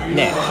んな、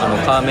ね、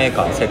カーメー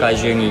カー世界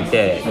中にい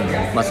て、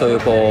そういう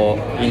こ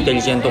うインテ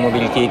リジェントモビ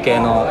リティ系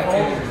の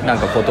なん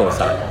かことを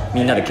さ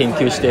みんなで研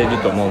究している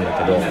と思うんだ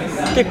けど、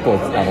結構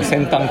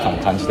先端感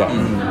感じたよ、今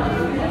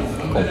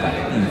回、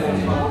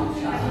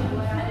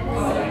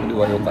それ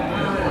は良かっ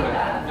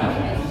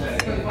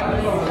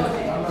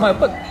た、やっ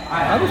ぱ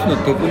ある種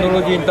のテクノ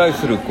ロジーに対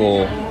する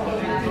こう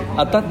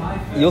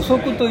予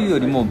測というよ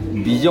りも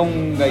ビジョ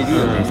ンがいる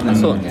よね、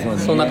そうね、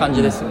そんな感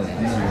じですよね。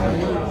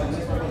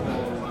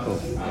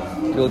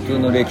共通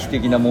の歴史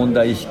的な問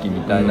題意識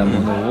みたいなも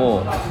の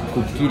を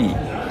くっきり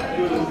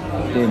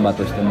テーマ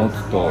として持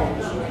つと、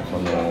そ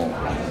の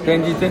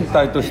展示全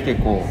体として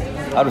こ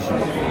うある種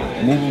の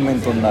ムーブメ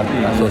ントになる、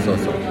そうそう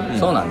そう、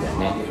そうなんだよ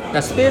ね。だか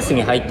らスペース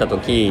に入った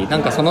時な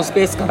んかそのス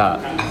ペースから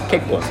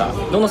結構さ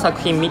どの作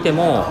品見て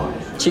も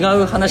違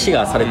う話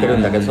がされてる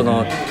んだけど、そ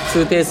の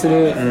通底す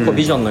るこう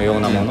ビジョンのよ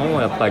うなもの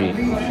をやっぱり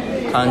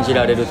感じ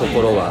られると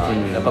ころは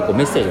やっぱこう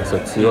メッセージがす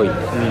ごい強い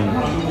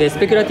んで、ス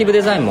ペキュラティブ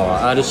デザインも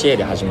RCA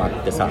で始まっ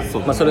てさ、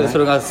まあ、それが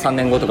3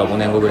年後とか5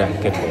年後ぐらいに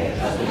結構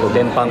こう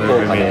伝播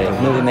効果で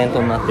ムーブメン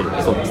トになってるけ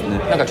ど、そうですね、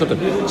なんかちょっと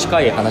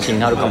近い話に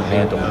なるかも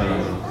ねと思って。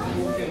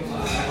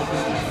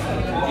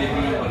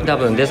多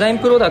分デザイン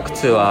プロダク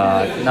ツ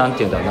はなん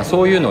ていうんだろうな、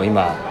そういうのを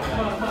今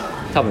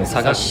多分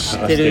探し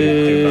て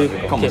る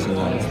かもしれ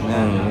ないですね、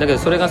だけど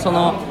それがそ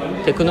の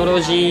テクノロ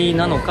ジー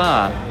なの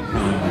か、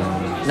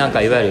なん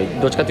かいわゆる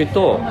どっちかという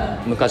と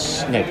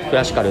昔ねク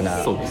ラシカルな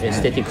エ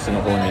ステティクスの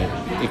方に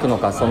行くの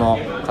か、その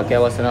掛け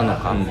合わせなの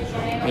か、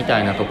みた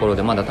いなところ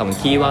でまだ多分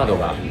キーワード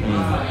が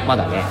ま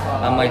だね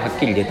あんまりはっ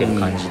きり出てる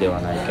感じでは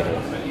ないけど、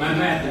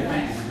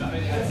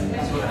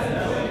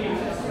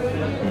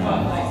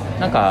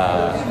なん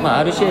か、ま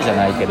あ、RCA じゃ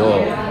ないけど、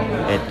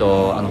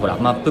ほら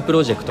マッププ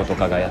ロジェクトと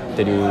かがやっ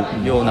てる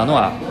ようなの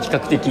は比較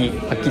的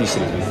はっきりし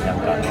てるんです。なん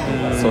か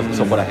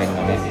そこら辺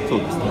がね、そう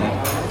ですね、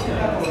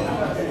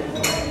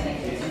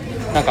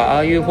なんかあ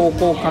あいう方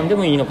向感で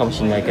もいいのかも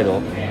しれないけ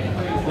ど、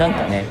なん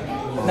かね、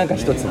なんか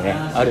一つね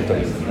あると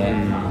いうね、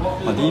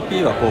まあ、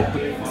DP はこう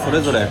それ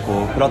ぞれ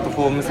こうプラット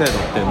フォーム制度っ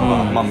ていうの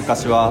が、まあ、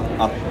昔は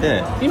あっ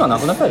て今な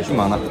くなったでしょ。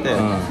今はなくて、で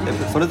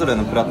それぞれ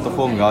のプラット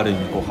フォームがある意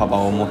味こう幅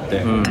を持っ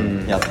て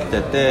やっ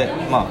てて、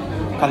ま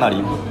あ、かな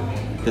り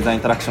デザインイ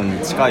ンタラクション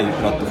に近い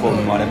プラットフォー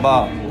ムもあれ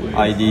ば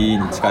ID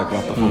に近いプ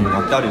ラットフォームも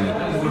あって、ある意味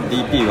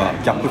DP は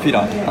ギャップフィ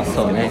ラーだったんですけ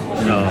ど、そうね、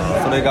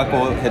それが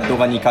こうヘッド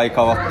が2回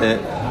変わって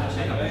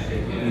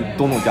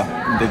どのギャ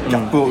ップでギャ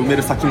ップを埋め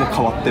る先も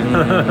変わってる、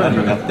何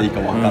をやっていいか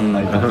分かん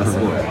ない、なんかす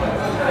ごい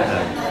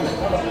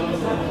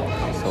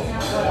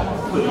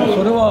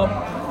それは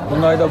こ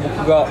の間僕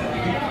が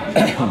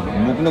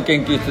僕の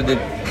研究室で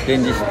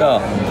展示した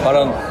パ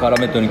ラ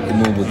メトリック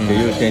ムーブって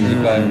いう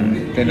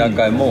展覧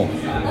会も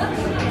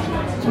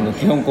その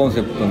基本コン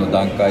セプトの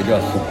段階で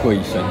はすっごい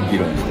一緒に議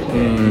論してて、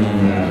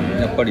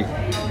やっぱり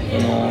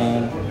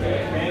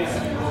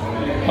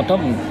まあ、多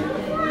分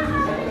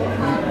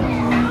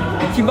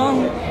一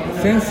番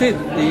先生って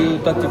いう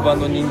立場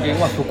の人間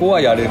はそこ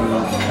はやれると思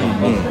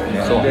うん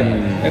です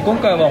ね。で今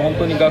回は本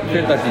当に学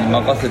生たちに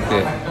任せて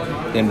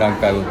展覧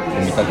会を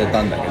組み立て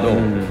たんだけど、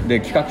で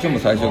企画書も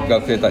最初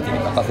学生たちに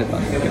任せた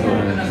んだけど、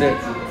で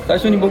最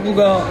初に僕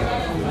が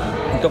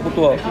言ったこ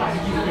とは、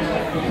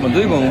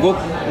随分動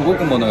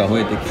くものが増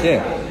えてきて、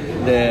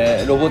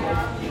でロボ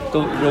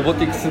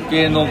ティクス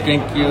系の研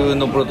究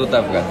のプロト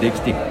タイプがで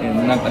きて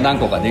何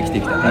個かでき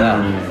てきたから、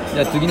じ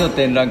ゃあ次の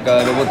展覧会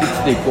はロボティク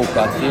スでいこう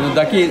かっていうの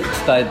だけ伝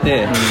え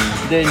て、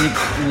で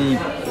 2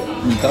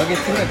ヶ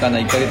月ぐらいかな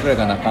1ヶ月ぐらい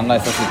かな考え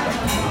させたん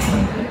です。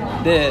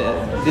で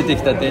出て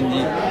きた展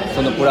示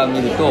そのプラン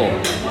見ると、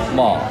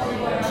まあ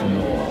そ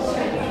の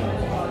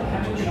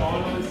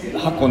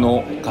箱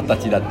の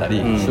形だったり、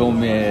照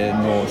明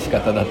の仕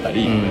方だった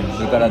り、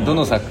それからど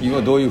の作品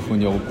をどういう風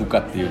に置くか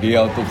っていうレイ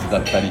アウト図だ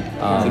ったり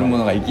するも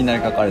のがいきな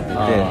り書かれてて、で、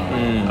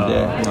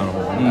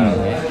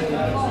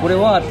これ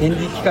は展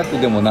示企画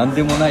でも何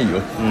でもないよ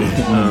って、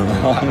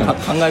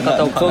考え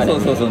方を考え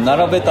る、そう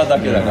並べただ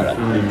けだから、だ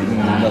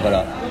か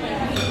ら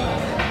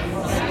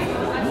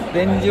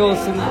展示を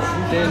する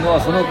っていうの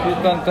はその空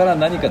間から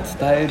何か伝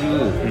える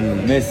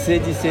メッセ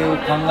ージ性を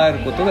考える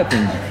ことが展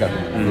示企画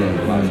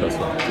なので、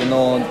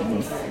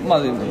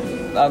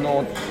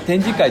展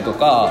示会と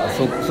か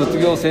卒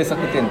業制作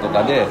展と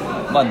かで、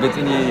別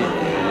に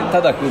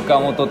ただ空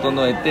間を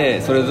整え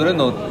てそれぞれ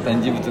の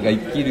展示物が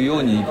生きるよ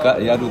うに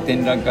やる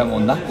展覧会も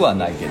なくは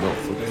ないけど、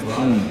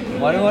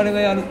我々が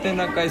やる展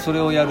覧会それ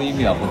をやる意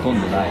味はほとん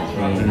どない、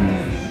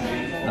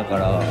だか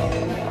ら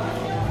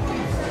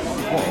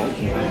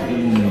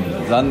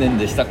残念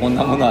でした、こん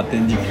なものは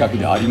展示企画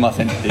ではありま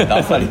せんってあ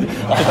っさり突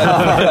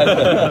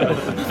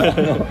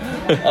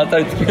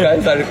き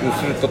返される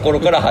するところ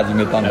から始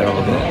めたんだけど、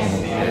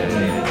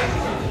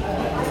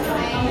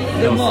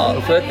でそ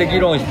うやって議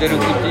論してるう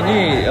ち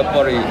にやっ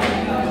ぱり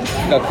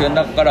学生の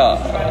中から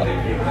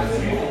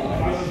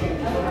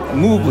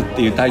ムーブっ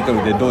ていうタイト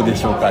ルでどうで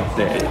しょうかっ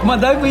て、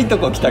だいぶいいと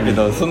こ来たけ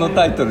ど、その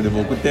タイトルで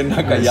僕展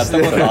覧会やっ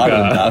たことある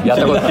んだ、やっ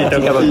たこと聞いた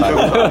こ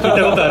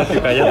とあるってい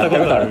うかやった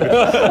ことあ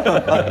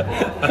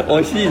る美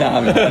味しい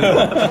なみたい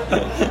な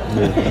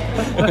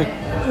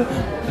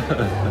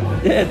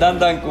でだん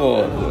だん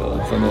こう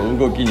その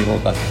動きにフォ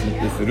ーカス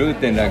する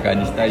展覧会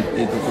にしたいって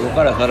いうところ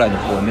からさらに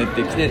こう練っ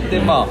てきて、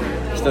で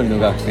一人の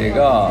学生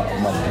が、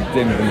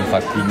全部の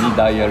作品に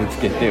ダイヤルつ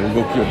けて動き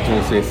を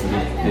調整するっ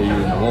てい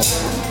うのを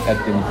やっ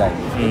てみたいん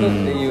ですけど、って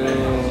いう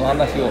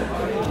話を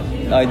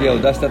アイデアを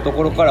出したと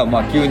ころから、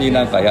急に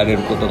なんかやれる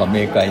ことが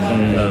明快に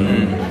なって、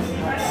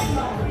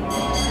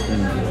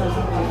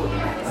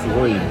す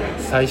ごい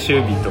最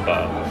終日と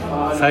か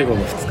最後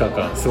の2日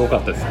間すごか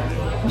ったですよね、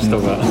人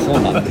が、そ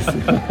うなんですよ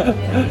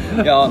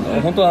いや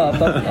本当は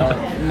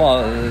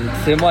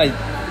狭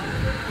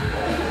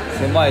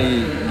狭いギ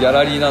ャ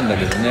ラリーなんだ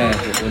けどね、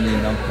そこに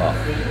なんか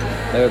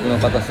大学の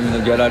片隅の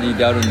ギャラリー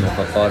であるにも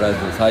かかわらず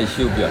最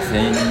終日は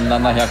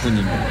1700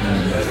人も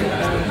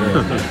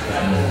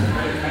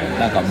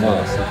なんかも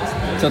う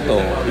ちょっと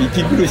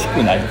息苦し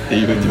くないって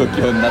いう状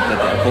況になって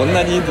て、こん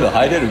な人数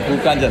入れる空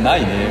間じゃな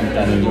いねみ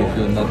たいな状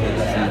況になって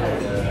た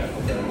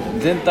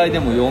し、全体で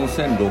も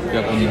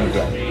4600人ぐ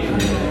らい、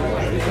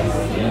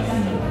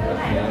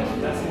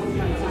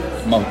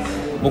まあ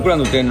僕ら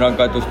の展覧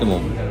会としても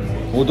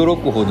驚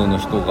くほどの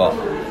人が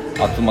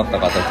集まった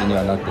形に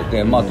はなって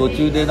て、まあ途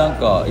中でなん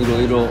かい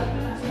ろいろ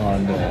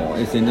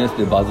SNS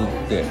でバズっ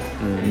て、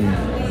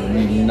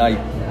みんな行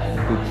くっ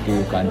て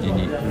いう感じ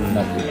に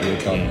なってくれ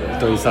たんで、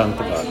糸井さん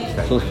とか来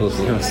たりそう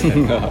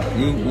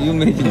有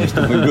名人の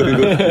人もいろいろ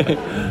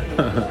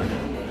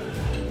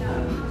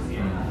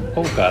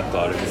今回あ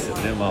とあれですよ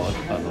ね、まあ、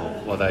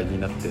話題に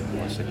なって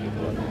ましたけど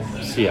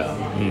視野、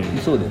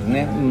そうです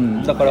ね、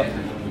だから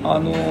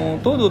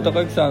東堂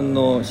隆之さん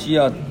の視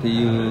野って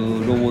い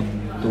うロボッ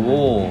ト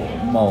を、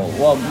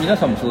は皆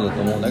さんもそうだ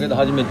と思うんだけど、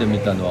初めて見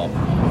たのは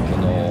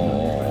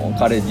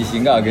彼自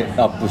身がア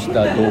ップし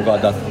た動画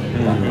だったん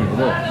だけ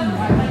ど、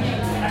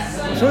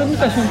それ見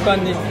た瞬間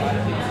に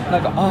な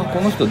んか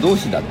この人同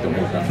志だって思っ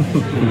た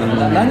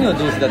何を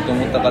同志だって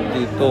思ったかって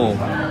いうと、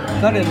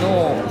彼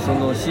のそ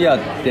の視野っ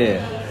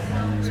て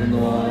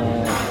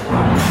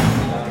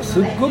す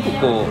っごく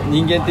こう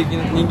人間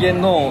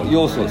の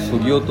要素を削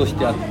ぎ落とし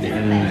てあって、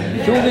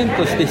表現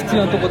として必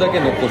要なとこだけ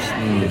残し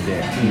て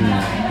て、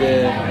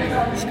で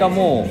しか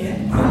も例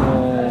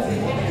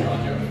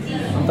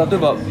え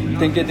ば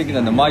典型的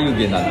なのは眉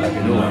毛なんだけ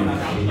ど、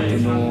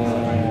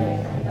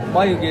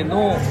眉毛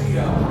の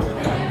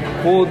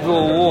構造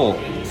を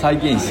再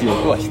現しよ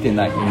うとはして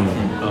ない、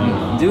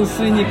純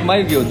粋に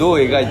眉毛をどう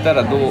描いた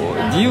ら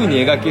自由に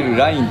描ける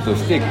ラインと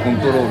してコン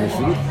トロール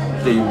する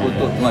っていうこ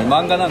と、つまり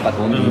漫画なんか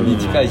とに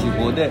近い手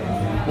法で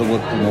ロボッ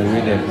トの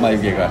上で眉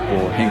毛がこ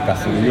う変化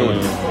するよう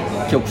に、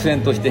曲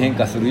線として変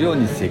化するよう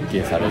に設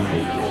計されてい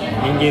て、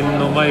人間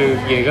の眉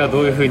毛が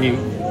どういうふうに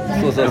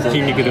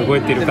筋肉で動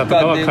いているかと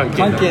かは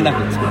関係な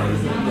く作る、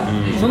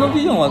その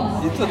ビジョンは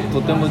実は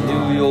とても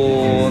重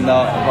要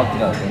なファク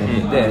ターだと思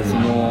って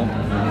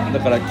て、だ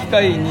から機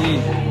械に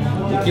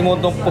生き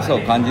物っぽさを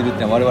感じるっ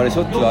てのは我々し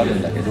ょっちゅうある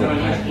んだけど、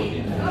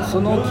そ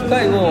の機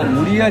械を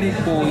無理やり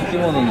こう生き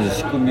物の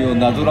仕組みを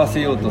なぞら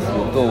せようとする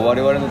と、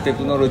我々のテ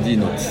クノロジー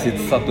の稚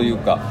拙さという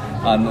か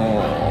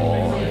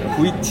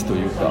不一致と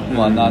いうか、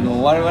我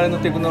々の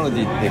テクノロ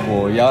ジーって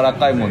こう柔ら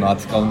かいものを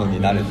扱うのに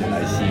慣れてな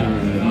いし、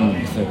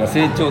それから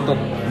成長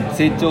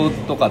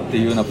とかって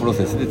いうようなプロ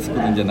セスで作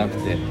るんじゃなく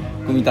て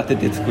組み立て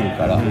て作る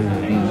から、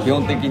基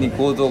本的に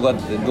構造が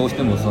どうし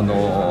てもそ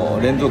の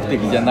連続的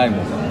じゃないも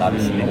のになる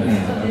しね、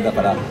だ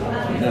から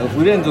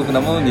不連続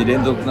なものに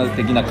連続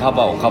的なカ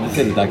バーをかぶ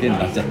せるだけに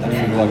なっちゃったり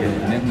するわけで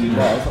すね、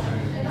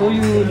そう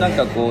いうなん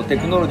かこうテ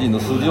クノロジーの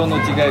素性の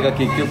違いが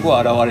結局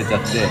は現れちゃ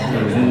っ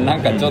て、な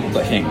んかちょっと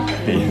変っ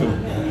ていう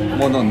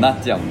ものになっ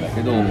ちゃうんだ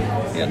けど、い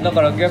やだ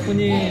から逆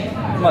に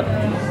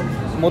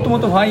もとも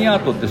とファインアー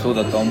トってそう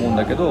だとは思うん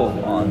だけど、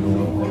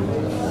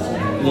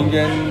人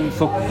間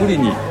そっくり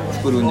に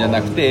作るんじゃ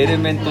なくてエレ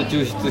メント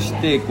抽出し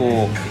て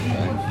こ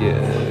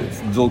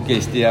う造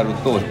形してやる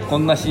と、こ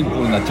んなシンプ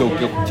ルな彫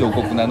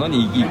刻なの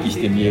に生き生き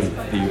して見えるっ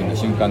ていうような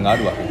瞬間があ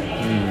るわけで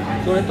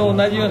す、それと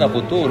同じようなこ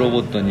とをロ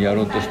ボットにや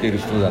ろうとしている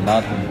人だ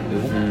なと思っ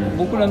て、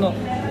僕らの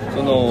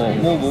その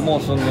モーブも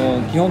その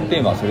基本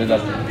テーマはそれだっ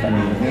たん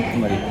ですね。つ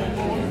まり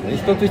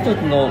一つ一つ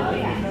の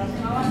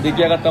出来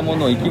上がったも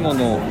のを生き物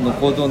の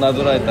構造をな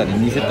ぞらえたり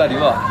似せたり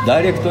はダ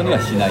イレクトには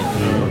しない、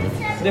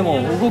でも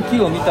動き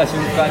を見た瞬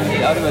間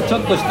に、あるいはちょ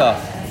っとした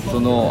そ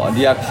の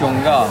リアクショ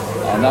ンが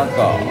なん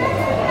か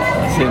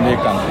生命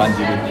感感じ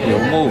るって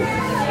思う、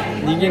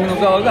人間の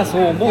側がそ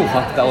う思うフ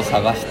ァクターを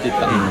探して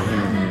た、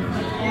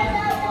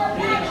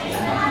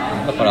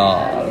だか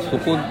ら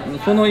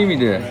その意味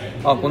で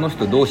この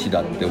人同志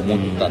だって思っ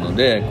たの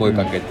で声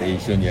かけて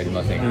一緒にやり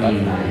ませんかって、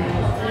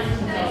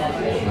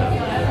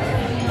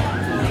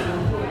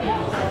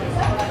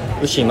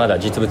ウシまだ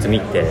実物見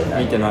てな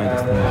いで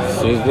すね。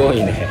すご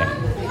いね、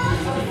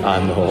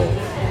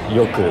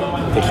よく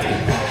できてる。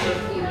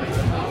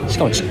し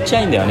かもちっち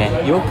ゃいんだよね。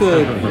よ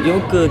く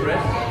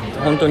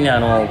本当に考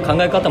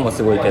え方も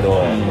すごいけ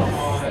ど、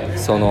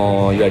そ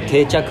のいわゆる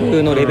定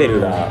着のレベル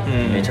が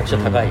めちゃくちゃ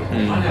高い、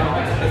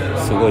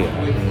すごいよね、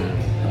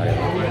あれは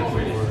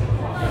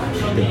聞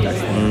いてみたいで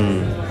すね。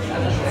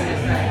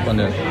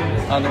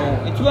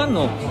一番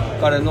の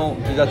彼の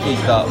気がつい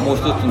たもう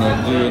一つの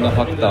重要な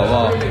ファクター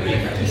は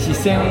視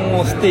線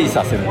をステイ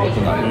させるこ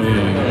となんで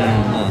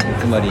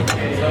す、つまり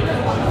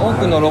多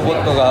くのロボ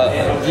ットが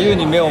自由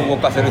に目を動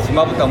かせるし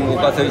まぶたも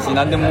動かせるし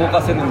何でも動か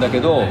せるんだ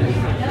けど、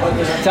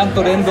ちゃん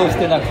と連動し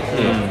てなくて、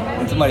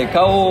つまり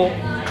顔を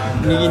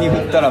右に振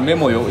ったら目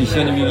も一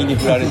緒に右に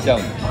振られちゃう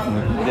ん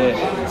で、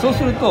そう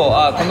すると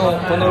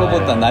このロボ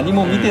ットは何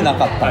も見てな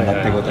かったんだ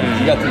ってことに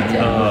気がついち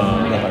ゃ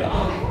う、だから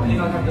で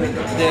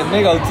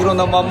目がうつろ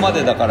なまんま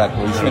でだから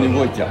こう一緒に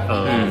動いちゃう、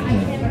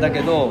だ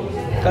けど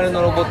彼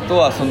のロボット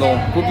はその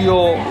首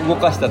を動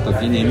かした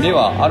時に目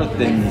はある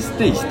点にス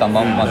テイした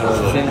まんまで、視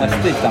線がス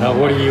テイしたまん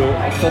ま、名残を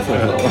そうそう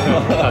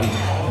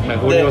名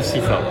残惜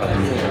しさを感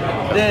じる。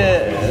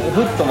で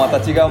ふっとまた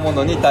違うも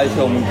のに対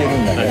象を向ける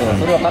んだけど、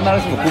それは必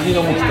ずしも首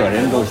の向きとは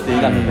連動してい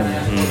なく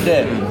て、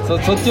で そ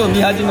っちを見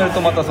始める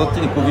とまたそっち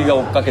に首が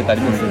追っかけた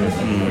りもするんだ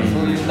けど、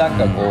そういうなん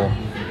かこ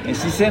う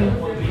視線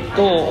と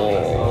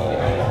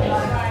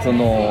そ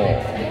の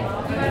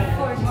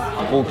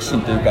好奇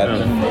心というか、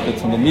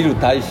その見る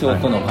対象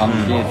との関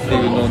係って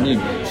いうのに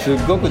すっ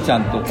ごくちゃ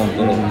んとコン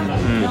トロール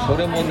してて、そ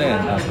れもね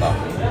なんか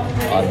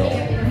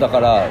だか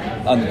ら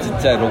ち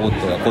っちゃいロボ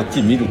ットがこっ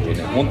ち見ると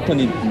ね本当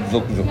に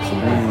ゾクゾクす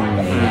る、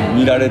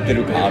見られて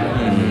る感ある、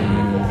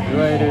い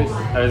わゆる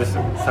あれです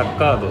よ、サッ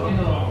カードっ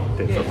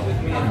てその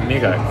目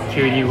が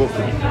急に動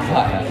くみたい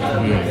な、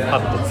パ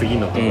ッと次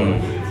のところに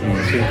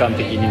瞬間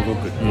的に動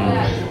くっていう、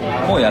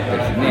もうやって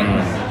るしね、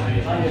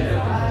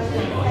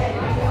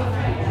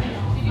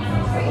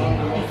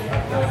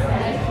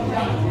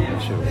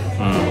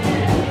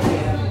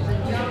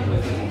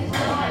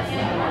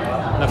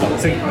なんか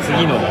次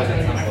の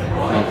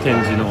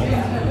展示の企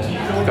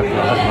画が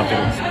始まって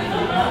るんですよ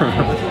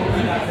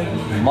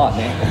まあ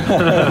ね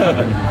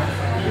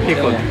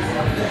結構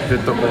ずっ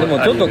とこう、でも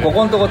ちょっとこ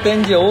このとこ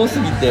展示多す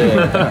ぎて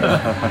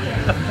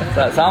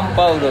サン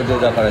パウロで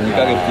だから2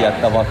ヶ月やっ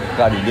たばっ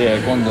かりで、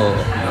今度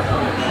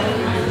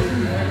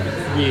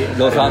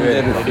ロサン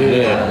ゼルス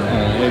で、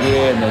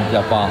LA のジ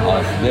ャパンハ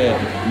ウスで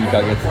2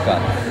ヶ月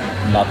間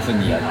夏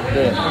にやって、そ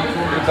れ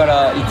か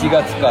ら1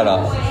月から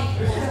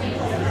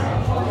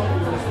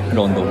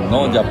ロンドン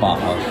のジャパン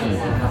ハウ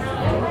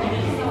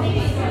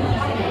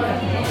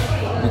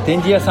ス、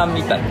展示屋さん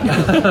みたい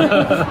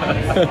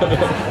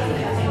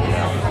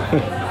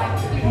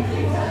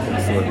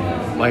すごい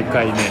毎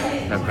回ね、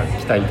なんか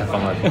期待高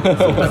まる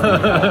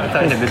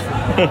大変です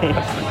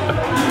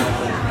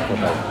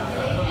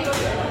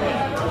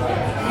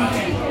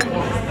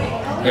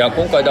いや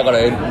今回だから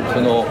そ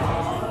の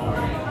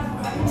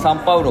サン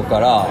パウロか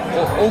ら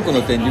多く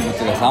の展示物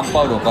がサン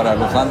パウロから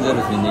ロサンゼ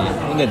ルスに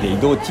船で移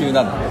動中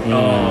なので、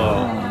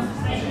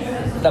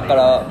だか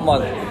らまあ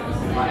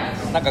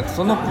なんか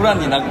そのプラン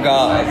になん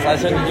か最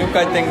初に入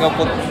会展が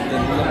入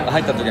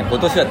った時に今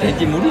年は展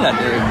示無理なん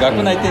で、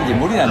学内展示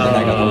無理なんじゃ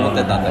ないかと思っ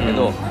てたんだけ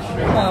ど、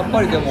まあ、やっ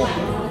ぱりでも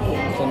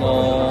そ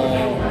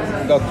の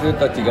学生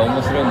たちが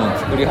面白いものを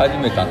作り始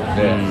めたの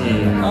で、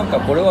なんか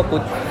これはこ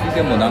っち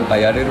でもなんか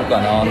やれるか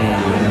なっていう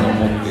のを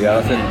思ってや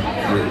らせて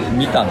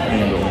みたんだけ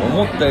ど、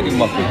思ったよりう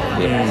まくいっ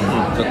て、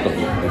ちょっとびっ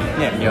くり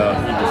ね。いやいい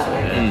で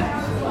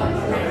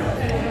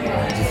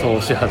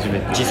すよね、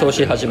自走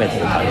し始めて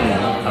る感じが、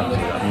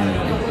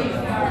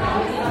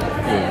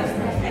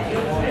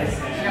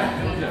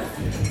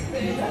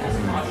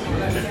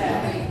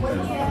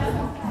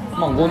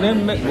まあ、5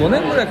年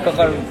ぐらいか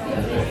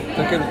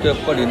けるとやっ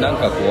ぱりなん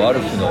かこうある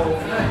種の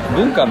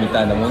文化み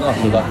たいなものは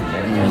育つね、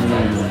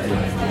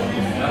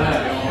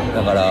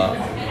だから、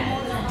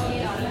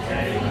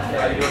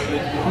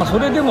まあ、そ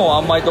れでも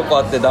甘いとこ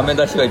あってダメ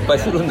出しはいっぱい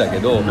するんだけ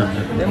ど、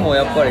でも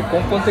やっぱり根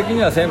本的に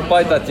は先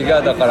輩たち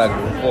がだから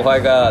後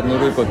輩がぬ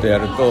るいことや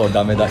ると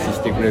ダメ出し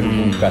してくれる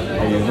文化って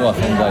いうのは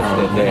存在し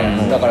てて、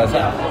だから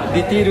さ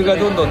ディティールが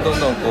どんどんこう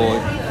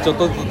ちょっ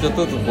とずつ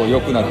こう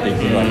良くなってい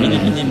くのは見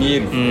に見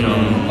える、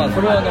まあ、そ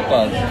れはなん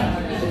かやっ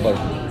ぱ、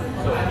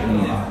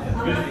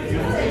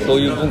そう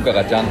いう文化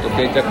がちゃんと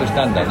定着し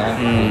たんだな、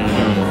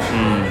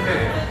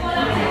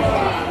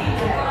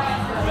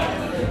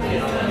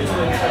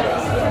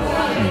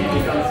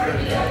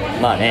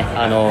まあね、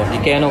理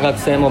系の学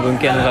生も文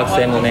系の学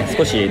生もね、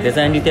少しデ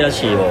ザインリテラ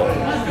シーを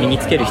身に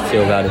つける必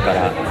要があるか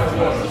ら、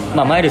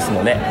まあ、マイルス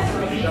もね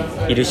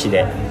いるし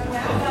で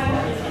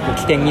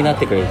起点になっ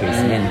てくれるといいで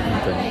すね、本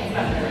当に。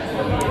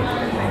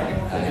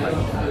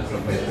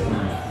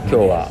今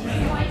日は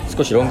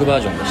少しロングバ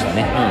ージョンでした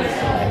ね、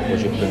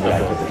50分ぐら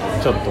い。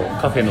ちょっと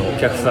カフェのお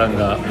客さん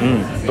が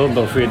どん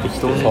どん増えてき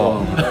て、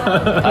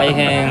大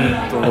変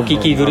お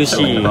聞き苦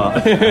しいこ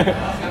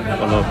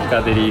のピ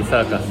カデリー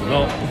サーカス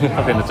の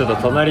カフェのちょっと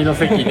隣の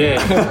席で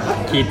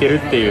聞いてるっ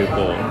ていう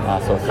こう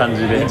感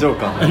じで臨場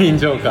感で見て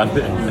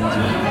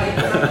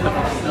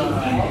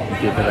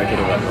いただけ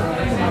ればと思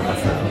いま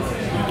す。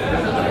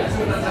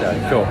じゃあ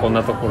今日はこん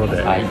なところでい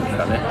いです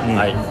かね、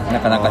な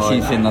かなか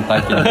新鮮な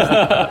体験でし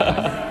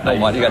たどう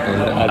もありがとう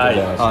ございました。あ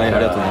りが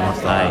とうございま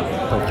した。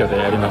東京で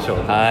やりましょう。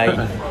はい、あ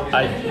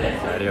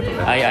りがとうござ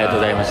いました。ありがとう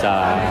ございまし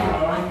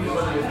た。